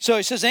 So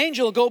he says,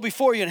 angel will go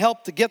before you and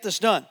help to get this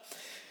done.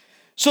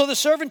 So the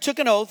servant took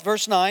an oath,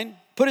 verse 9,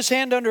 put his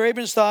hand under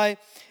Abraham's thigh,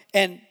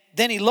 and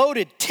then he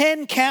loaded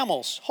 10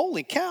 camels,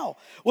 holy cow,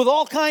 with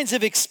all kinds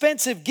of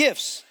expensive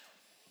gifts.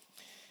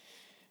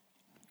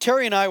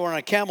 Terry and I were on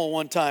a camel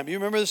one time. You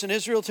remember this in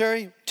Israel,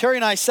 Terry? Terry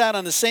and I sat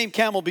on the same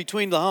camel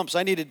between the humps.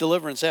 I needed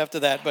deliverance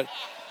after that, but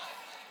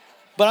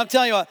I'm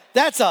telling you what,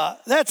 that's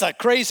a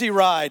crazy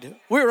ride.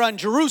 We were on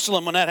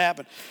Jerusalem when that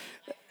happened.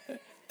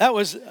 That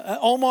was,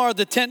 Omar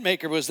the tent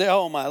maker was there.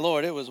 Oh my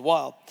Lord, it was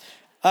wild.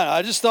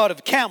 I just thought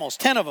of camels,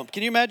 10 of them.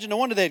 Can you imagine? No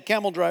wonder they had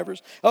camel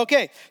drivers.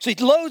 Okay, so he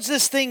loads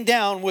this thing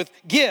down with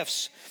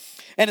gifts.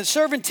 And the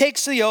servant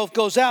takes the oath,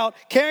 goes out,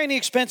 carrying the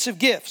expensive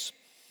gifts.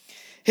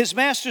 His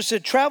master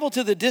said, travel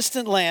to the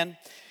distant land.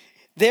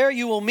 There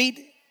you will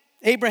meet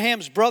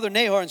Abraham's brother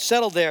Nahor and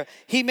settle there.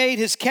 He made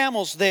his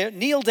camels there,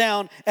 kneel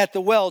down at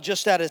the well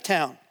just out of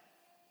town.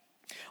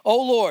 O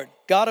Lord,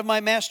 God of my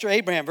master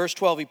Abraham, verse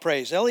 12 he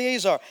prays.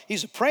 Eleazar,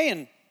 he's a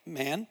praying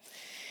man.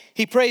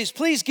 He prays,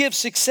 please give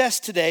success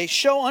today.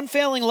 Show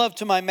unfailing love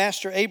to my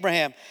master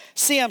Abraham.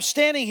 See, I'm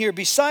standing here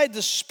beside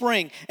the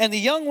spring, and the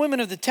young women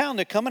of the town,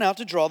 they're coming out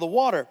to draw the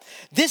water.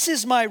 This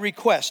is my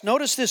request.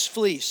 Notice this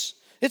fleece.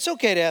 It's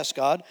okay to ask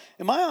God,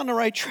 am I on the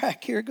right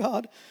track here,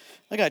 God?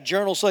 I got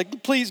journals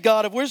like, please,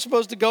 God, if we're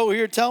supposed to go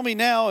here, tell me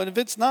now. And if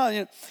it's not,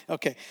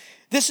 okay.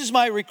 This is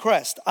my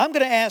request. I'm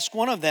going to ask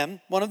one of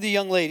the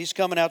young ladies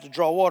coming out to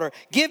draw water,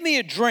 give me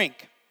a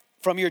drink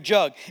from your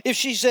jug. If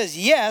she says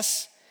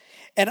yes,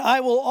 and I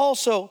will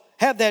also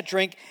have that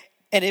drink,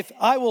 and if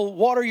I will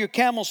water your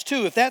camels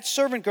too, if that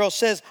servant girl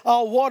says,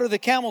 I'll water the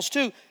camels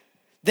too,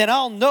 then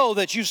I'll know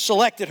that you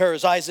selected her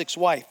as Isaac's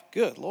wife.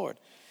 Good Lord.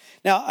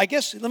 Now, I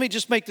guess, let me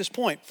just make this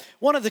point.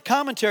 One of the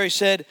commentaries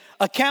said,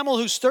 a camel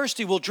who's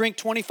thirsty will drink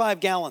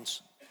 25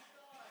 gallons.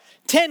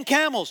 10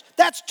 camels,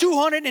 that's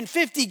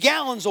 250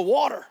 gallons of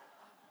water.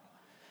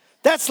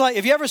 That's like,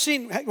 have you ever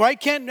seen, right,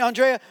 Ken,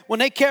 Andrea, when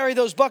they carry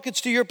those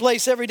buckets to your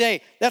place every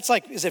day, that's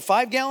like, is it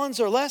 5 gallons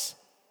or less?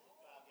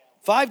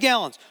 5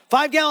 gallons.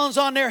 5 gallons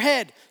on their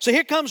head. So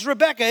here comes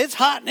Rebekah. It's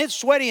hot and it's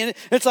sweaty and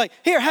it's like,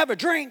 here, have a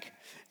drink.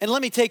 And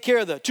let me take care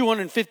of the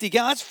 250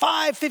 gallons. That's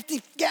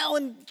 550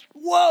 gallon.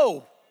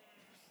 Whoa.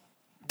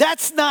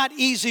 That's not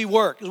easy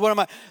work.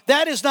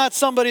 That is not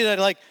somebody that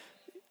like,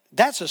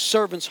 that's a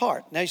servant's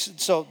heart. Now,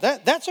 so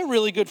that's a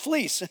really good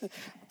fleece.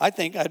 I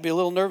think I'd be a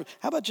little nervous.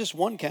 How about just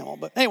one camel?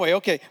 But anyway,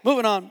 okay,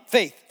 moving on.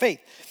 Faith.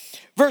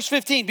 Verse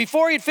 15,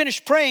 before he had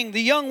finished praying,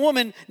 the young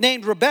woman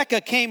named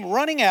Rebekah came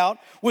running out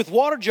with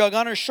water jug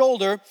on her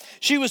shoulder.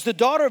 She was the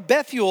daughter of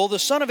Bethuel, the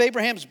son of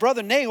Abraham's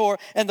brother Nahor,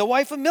 and the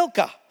wife of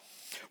Milcah.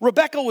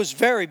 Rebekah was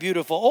very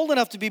beautiful, old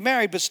enough to be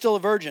married, but still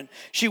a virgin.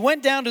 She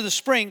went down to the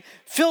spring,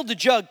 filled the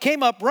jug,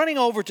 came up running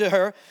over to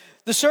her.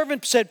 The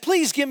servant said,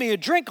 please give me a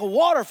drink of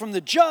water from the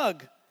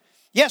jug.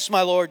 Yes,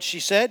 my lord, she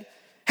said.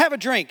 Have a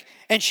drink.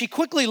 And she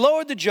quickly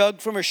lowered the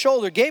jug from her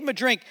shoulder, gave him a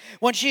drink.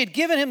 When she had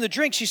given him the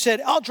drink, she said,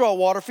 I'll draw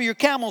water for your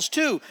camels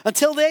too,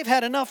 until they've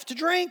had enough to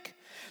drink.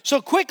 So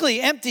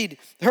quickly emptied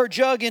her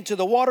jug into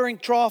the watering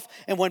trough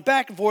and went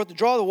back and forth to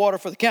draw the water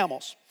for the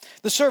camels.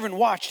 The servant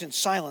watched in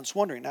silence,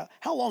 wondering, now,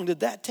 how long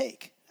did that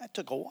take? That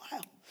took a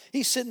while.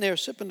 He's sitting there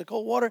sipping the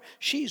cold water.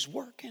 She's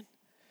working.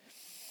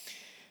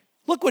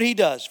 Look what he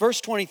does.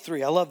 Verse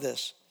 23. I love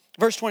this.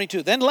 Verse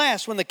 22. Then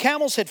last, when the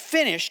camels had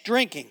finished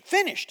drinking,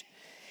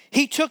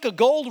 he took a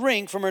gold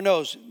ring from her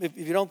nose. If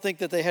you don't think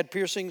that they had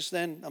piercings,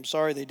 then I'm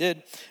sorry they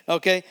did.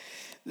 Okay.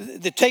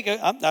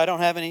 I don't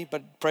have any,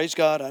 but praise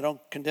God, I don't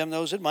condemn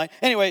those at mine.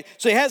 Anyway,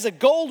 so he has a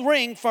gold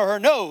ring for her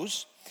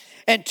nose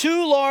and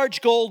 2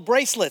 large gold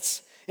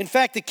bracelets. In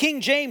fact, the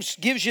King James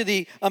gives you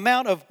the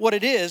amount of what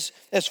it is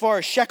as far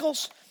as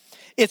shekels.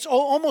 It's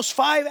almost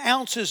 5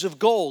 ounces of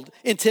gold.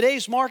 In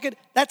today's market,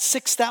 that's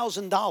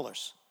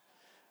 $6,000.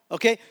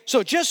 Okay,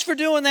 so just for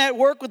doing that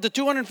work with the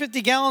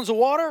 250 gallons of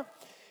water,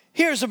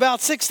 here's about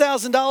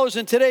 $6,000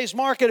 in today's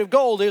market of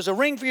gold. There's a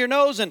ring for your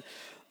nose, and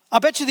I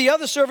bet you the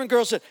other servant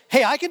girl said,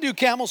 hey, I can do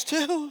camels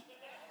too.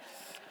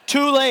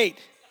 Too late.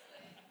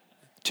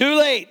 Too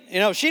late. You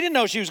know, she didn't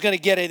know she was going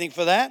to get anything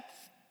for that.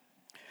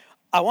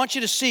 I want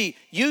you to see,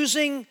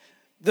 using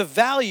the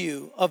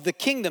value of the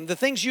kingdom, the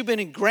things you've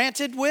been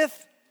granted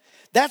with.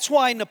 That's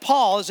why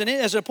Nepal,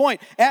 as a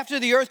point, after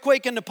the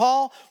earthquake in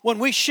Nepal, when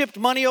we shipped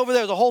money over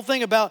there, the whole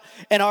thing about,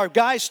 and our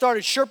guys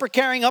started Sherpa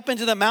carrying up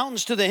into the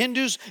mountains to the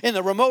Hindus in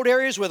the remote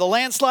areas where the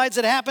landslides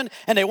had happened,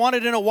 and they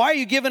wanted to know, why are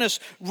you giving us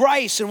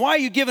rice, and why are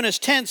you giving us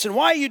tents, and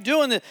why are you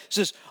doing this? It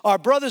says, our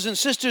brothers and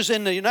sisters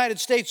in the United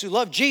States who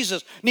love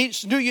Jesus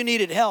knew you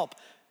needed help.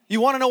 You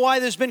want to know why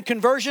there's been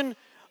conversion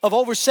of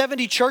over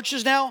 70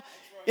 churches now?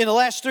 In the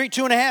last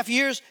 2.5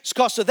 years, it's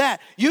because of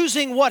that.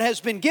 Using what has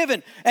been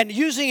given and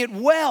using it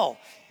well.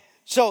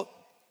 So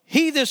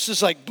this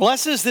is like,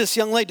 blesses this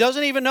young lady.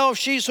 Doesn't even know if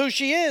she's who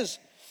she is.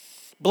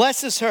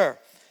 Blesses her.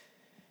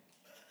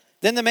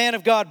 Then the man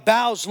of God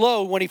bows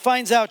low when he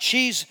finds out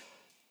she's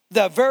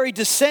the very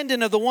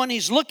descendant of the one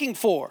he's looking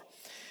for.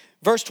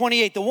 Verse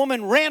 28, the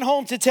woman ran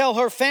home to tell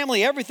her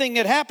family everything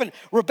that happened.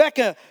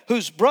 Rebekah,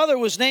 whose brother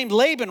was named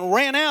Laban,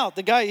 ran out.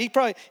 The guy,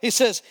 he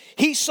says,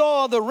 he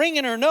saw the ring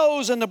in her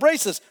nose and the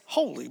bracelets.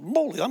 Holy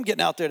moly, I'm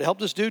getting out there to help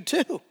this dude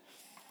too.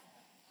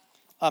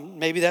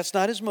 Maybe that's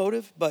not his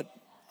motive, but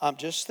I'm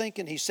just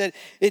thinking.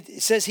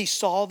 It says he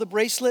saw the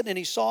bracelet and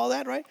he saw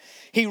that, right?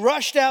 He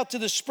rushed out to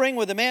the spring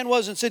where the man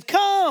was and said,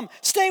 come,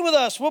 stay with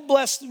us. We're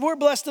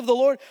blessed of the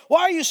Lord.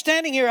 Why are you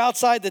standing here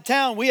outside the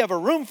town? We have a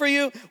room for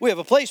you. We have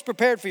a place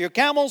prepared for your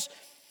camels.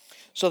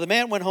 So the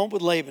man went home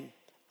with Laban,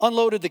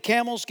 unloaded the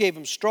camels, gave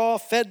him straw,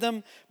 fed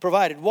them,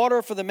 provided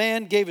water for the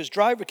man, gave his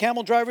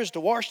camel drivers to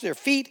wash their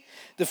feet.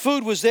 The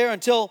food was there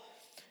until,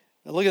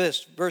 now look at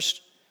this, verse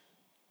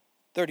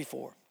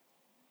 34.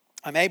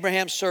 I'm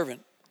Abraham's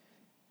servant.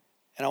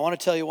 And I want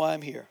to tell you why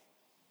I'm here.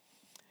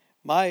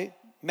 My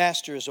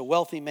master is a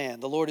wealthy man.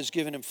 The Lord has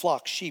given him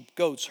flocks, sheep,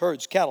 goats,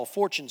 herds, cattle,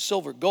 fortune,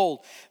 silver,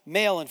 gold,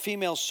 male and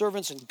female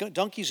servants, and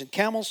donkeys and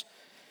camels.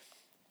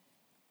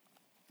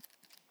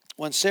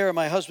 When Sarah,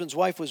 my husband's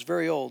wife, was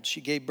very old, she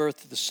gave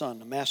birth to the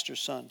son, a master's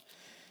son.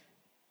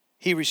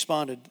 He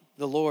responded,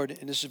 the Lord,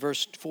 and this is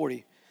verse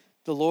 40,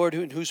 the Lord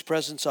in whose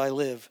presence I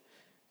live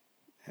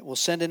will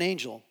send an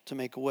angel to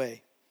make a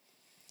way.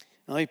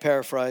 Now let me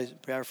paraphrase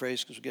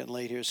because we're getting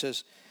late here. It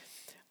says,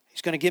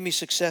 he's going to give me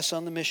success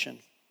on the mission.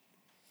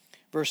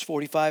 Verse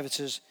 45, it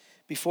says,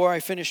 before I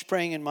finished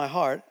praying in my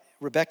heart,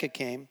 Rebekah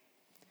came.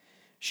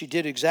 She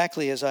did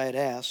exactly as I had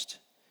asked.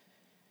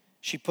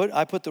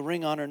 I put the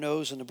ring on her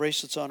nose and the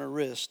bracelets on her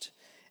wrist,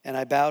 and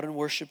I bowed and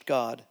worshiped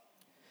God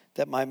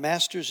that my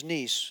master's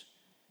niece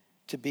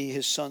to be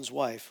his son's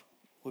wife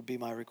would be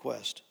my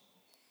request.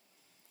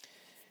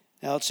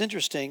 Now it's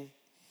interesting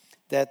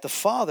that the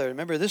father,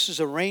 remember this is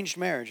arranged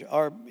marriage.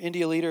 Our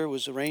India leader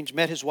was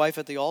met his wife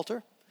at the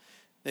altar.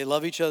 They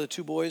love each other,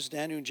 2 boys,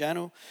 Danu and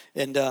Janu.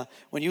 And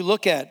when you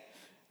look at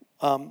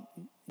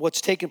what's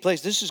taking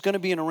place, this is going to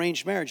be an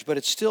arranged marriage, but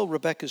it's still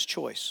Rebekah's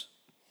choice.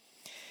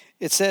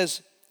 It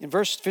says, in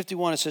verse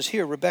 51, it says,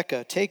 here,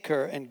 Rebekah, take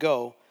her and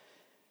go.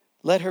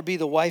 Let her be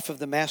the wife of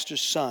the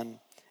master's son,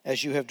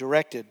 as you have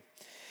directed.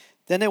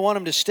 Then they want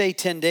him to stay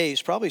 10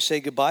 days, probably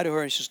say goodbye to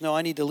her. And he says, no,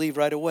 I need to leave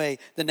right away.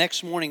 The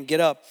next morning, get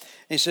up.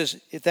 And he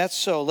says, if that's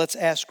so, let's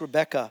ask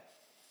Rebekah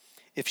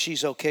if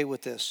she's okay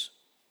with this.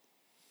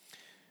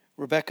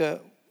 Rebekah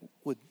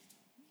would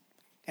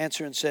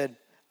answer and said,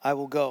 I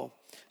will go.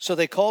 So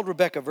they called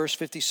Rebekah, verse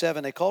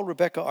 57. They called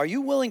Rebekah, are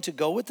you willing to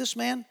go with this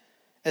man,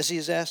 as he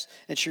has asked?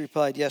 And she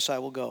replied, yes, I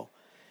will go.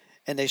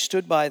 And they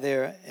stood by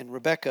there, and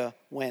Rebekah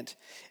went.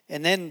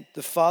 And then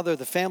the father of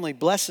the family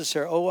blesses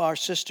her. Oh, our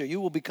sister,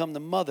 you will become the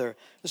mother.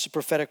 This is a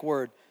prophetic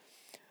word.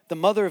 The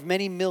mother of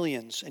many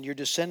millions, and your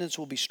descendants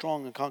will be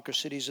strong and conquer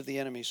cities of the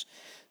enemies.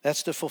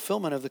 That's the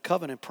fulfillment of the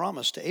covenant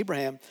promise to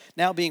Abraham,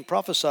 now being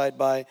prophesied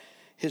by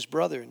his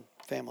brother and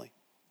family.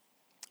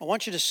 I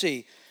want you to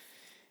see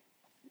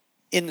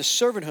in the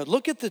servanthood,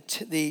 look at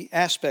the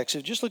aspects.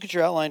 Just look at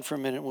your outline for a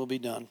minute and we'll be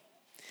done.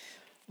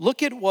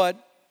 Look at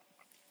what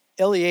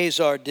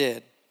Eleazar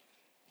did.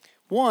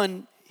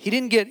 One, he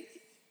didn't get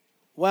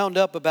wound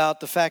up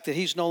about the fact that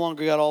he's no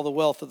longer got all the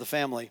wealth of the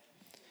family.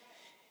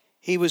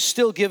 He was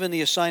still given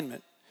the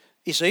assignment.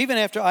 So even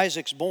after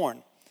Isaac's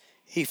born,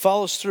 he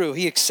follows through.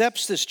 He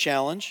accepts this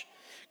challenge,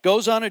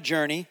 goes on a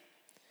journey,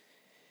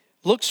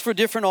 looks for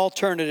different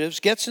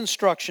alternatives, gets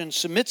instruction,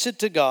 submits it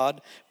to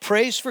God,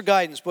 prays for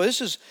guidance. Boy,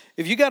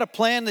 if you got a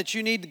plan that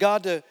you need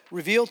God to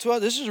reveal to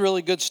us, this is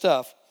really good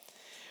stuff.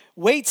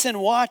 Waits and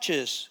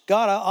watches.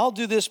 God, I'll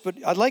do this, but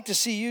I'd like to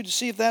see you to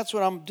see if that's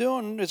what I'm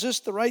doing. Is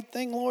this the right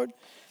thing, Lord?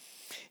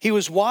 He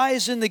was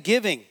wise in the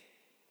giving,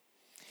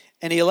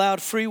 and he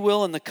allowed free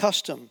will and the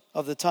custom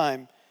of the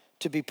time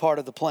to be part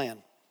of the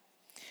plan.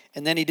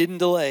 And then he didn't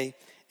delay,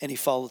 and he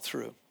followed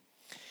through.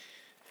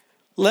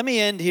 Let me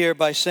end here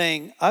by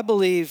saying, I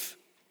believe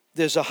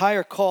there's a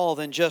higher call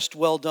than just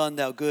well done,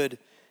 thou good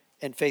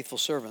and faithful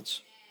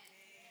servants.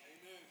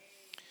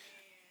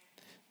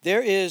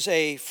 There is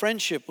a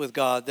friendship with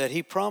God that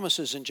he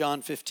promises in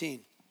John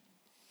 15.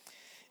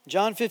 In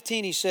John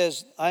 15, he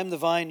says, I am the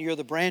vine, you're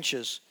the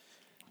branches.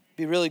 It'd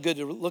be really good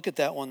to look at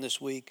that one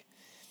this week.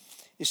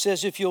 He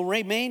says, if you'll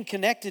remain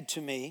connected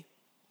to me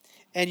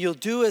and you'll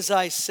do as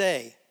I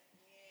say.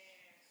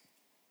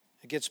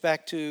 It gets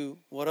back to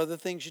what are the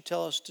things you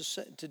tell us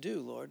to do,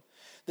 Lord?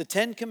 The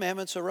 10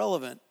 Commandments are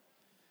relevant.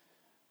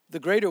 The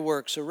greater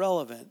works are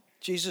relevant.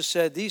 Jesus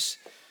said these,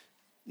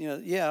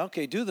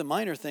 do the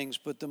minor things,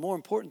 but the more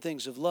important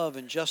things of love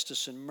and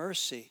justice and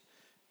mercy,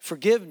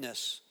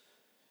 forgiveness.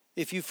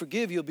 If you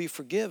forgive, you'll be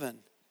forgiven.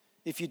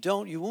 If you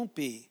don't, you won't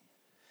be.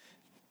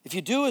 If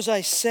you do as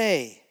I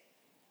say,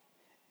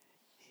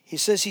 he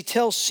says he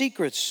tells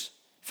secrets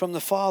from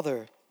the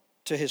Father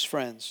to his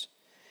friends.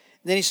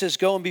 And then he says,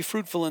 go and be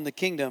fruitful in the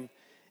kingdom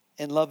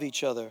and love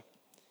each other.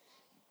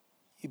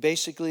 You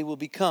basically will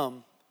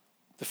become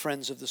the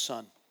friends of the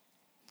Son.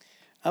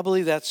 I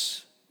believe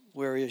that's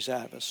where he's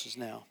at us is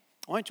now.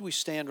 Why don't we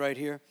stand right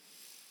here?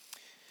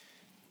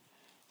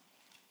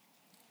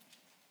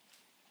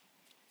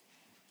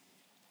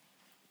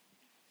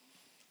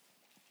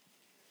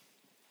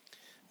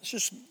 Let's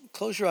just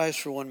close your eyes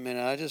for 1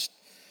 minute.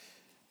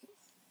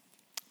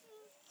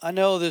 I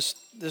know this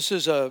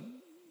is a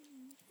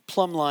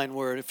plumb line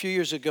word. A few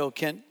years ago,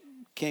 Kent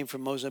came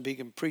from Mozambique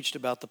and preached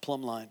about the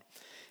plumb line.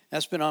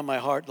 That's been on my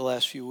heart the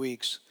last few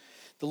weeks.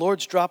 The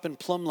Lord's dropping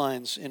plumb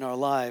lines in our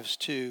lives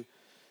to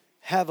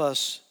have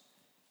us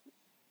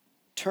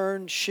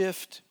turn,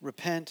 shift,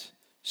 repent,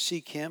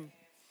 seek him.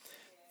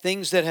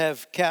 Things that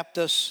have capped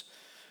us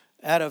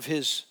out of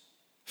his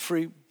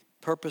free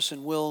purpose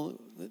and will,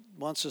 that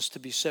wants us to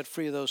be set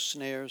free of those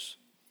snares.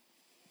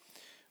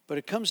 But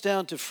it comes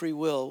down to free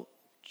will.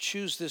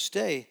 Choose this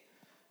day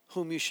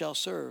whom you shall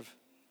serve.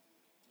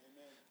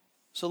 Amen.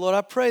 So Lord,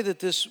 I pray that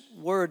this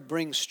word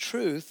brings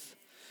truth,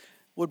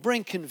 would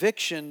bring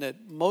conviction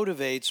that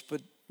motivates,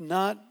 but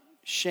not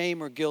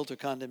shame or guilt or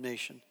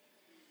condemnation.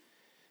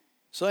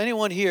 So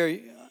anyone here,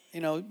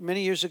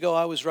 many years ago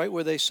I was right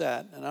where they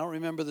sat, and I don't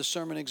remember the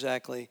sermon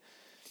exactly,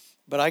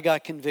 but I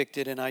got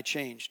convicted and I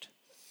changed.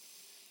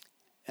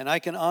 And I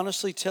can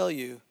honestly tell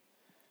you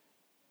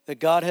that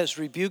God has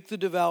rebuked the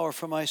devourer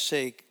for my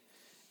sake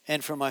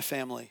and for my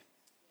family.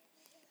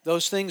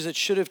 Those things that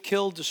should have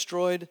killed,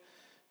 destroyed,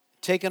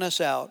 taken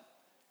us out,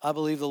 I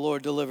believe the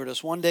Lord delivered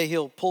us. One day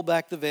he'll pull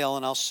back the veil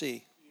and I'll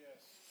see.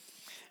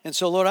 And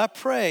so, Lord, I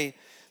pray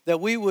that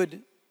we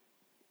would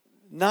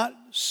not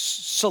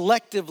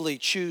selectively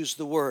choose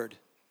the word,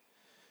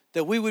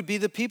 that we would be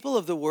the people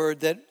of the word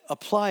that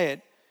apply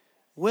it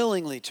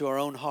willingly to our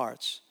own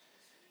hearts.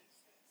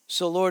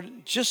 So,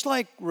 Lord, just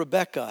like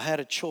Rebekah had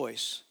a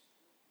choice,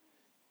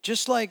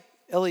 just like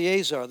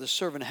Eleazar, the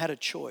servant, had a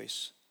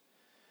choice,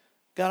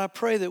 God, I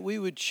pray that we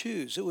would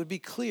choose. It would be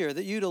clear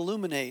that you'd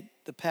illuminate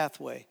the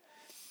pathway.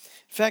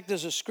 In fact,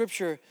 there's a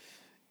scripture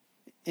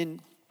I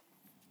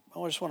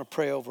just want to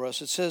pray over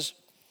us. It says,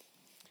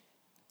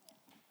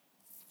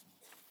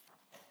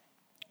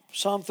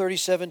 Psalm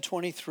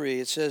 37:23,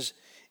 it says,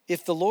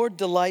 if the Lord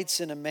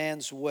delights in a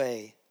man's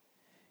way,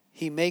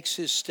 he makes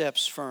his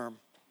steps firm.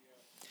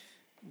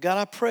 God,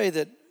 I pray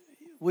that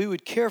we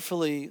would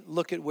carefully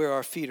look at where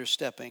our feet are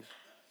stepping.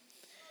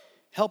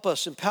 Help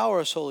us, empower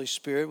us, Holy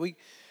Spirit. We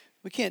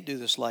can't do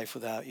this life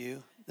without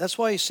you. That's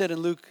why he said in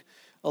Luke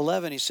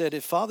 11, he said,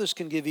 if fathers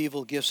can give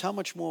evil gifts, how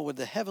much more would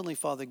the Heavenly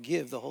Father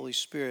give the Holy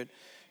Spirit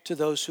to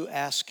those who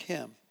ask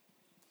him?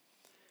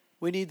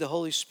 We need the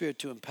Holy Spirit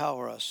to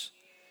empower us.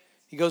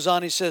 He goes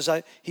on, he says,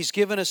 he's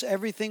given us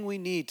everything we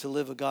need to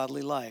live a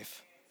godly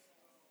life.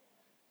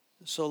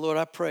 So, Lord,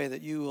 I pray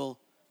that you will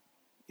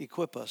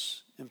equip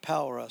us,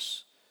 empower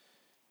us,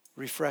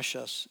 refresh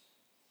us,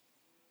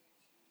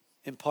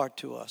 impart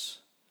to us,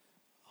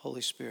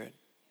 Holy Spirit.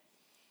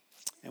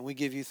 And we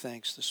give you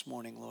thanks this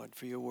morning, Lord,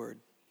 for your word.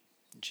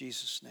 In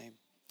Jesus' name.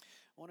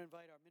 I want to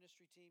invite our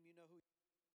ministry team. You know who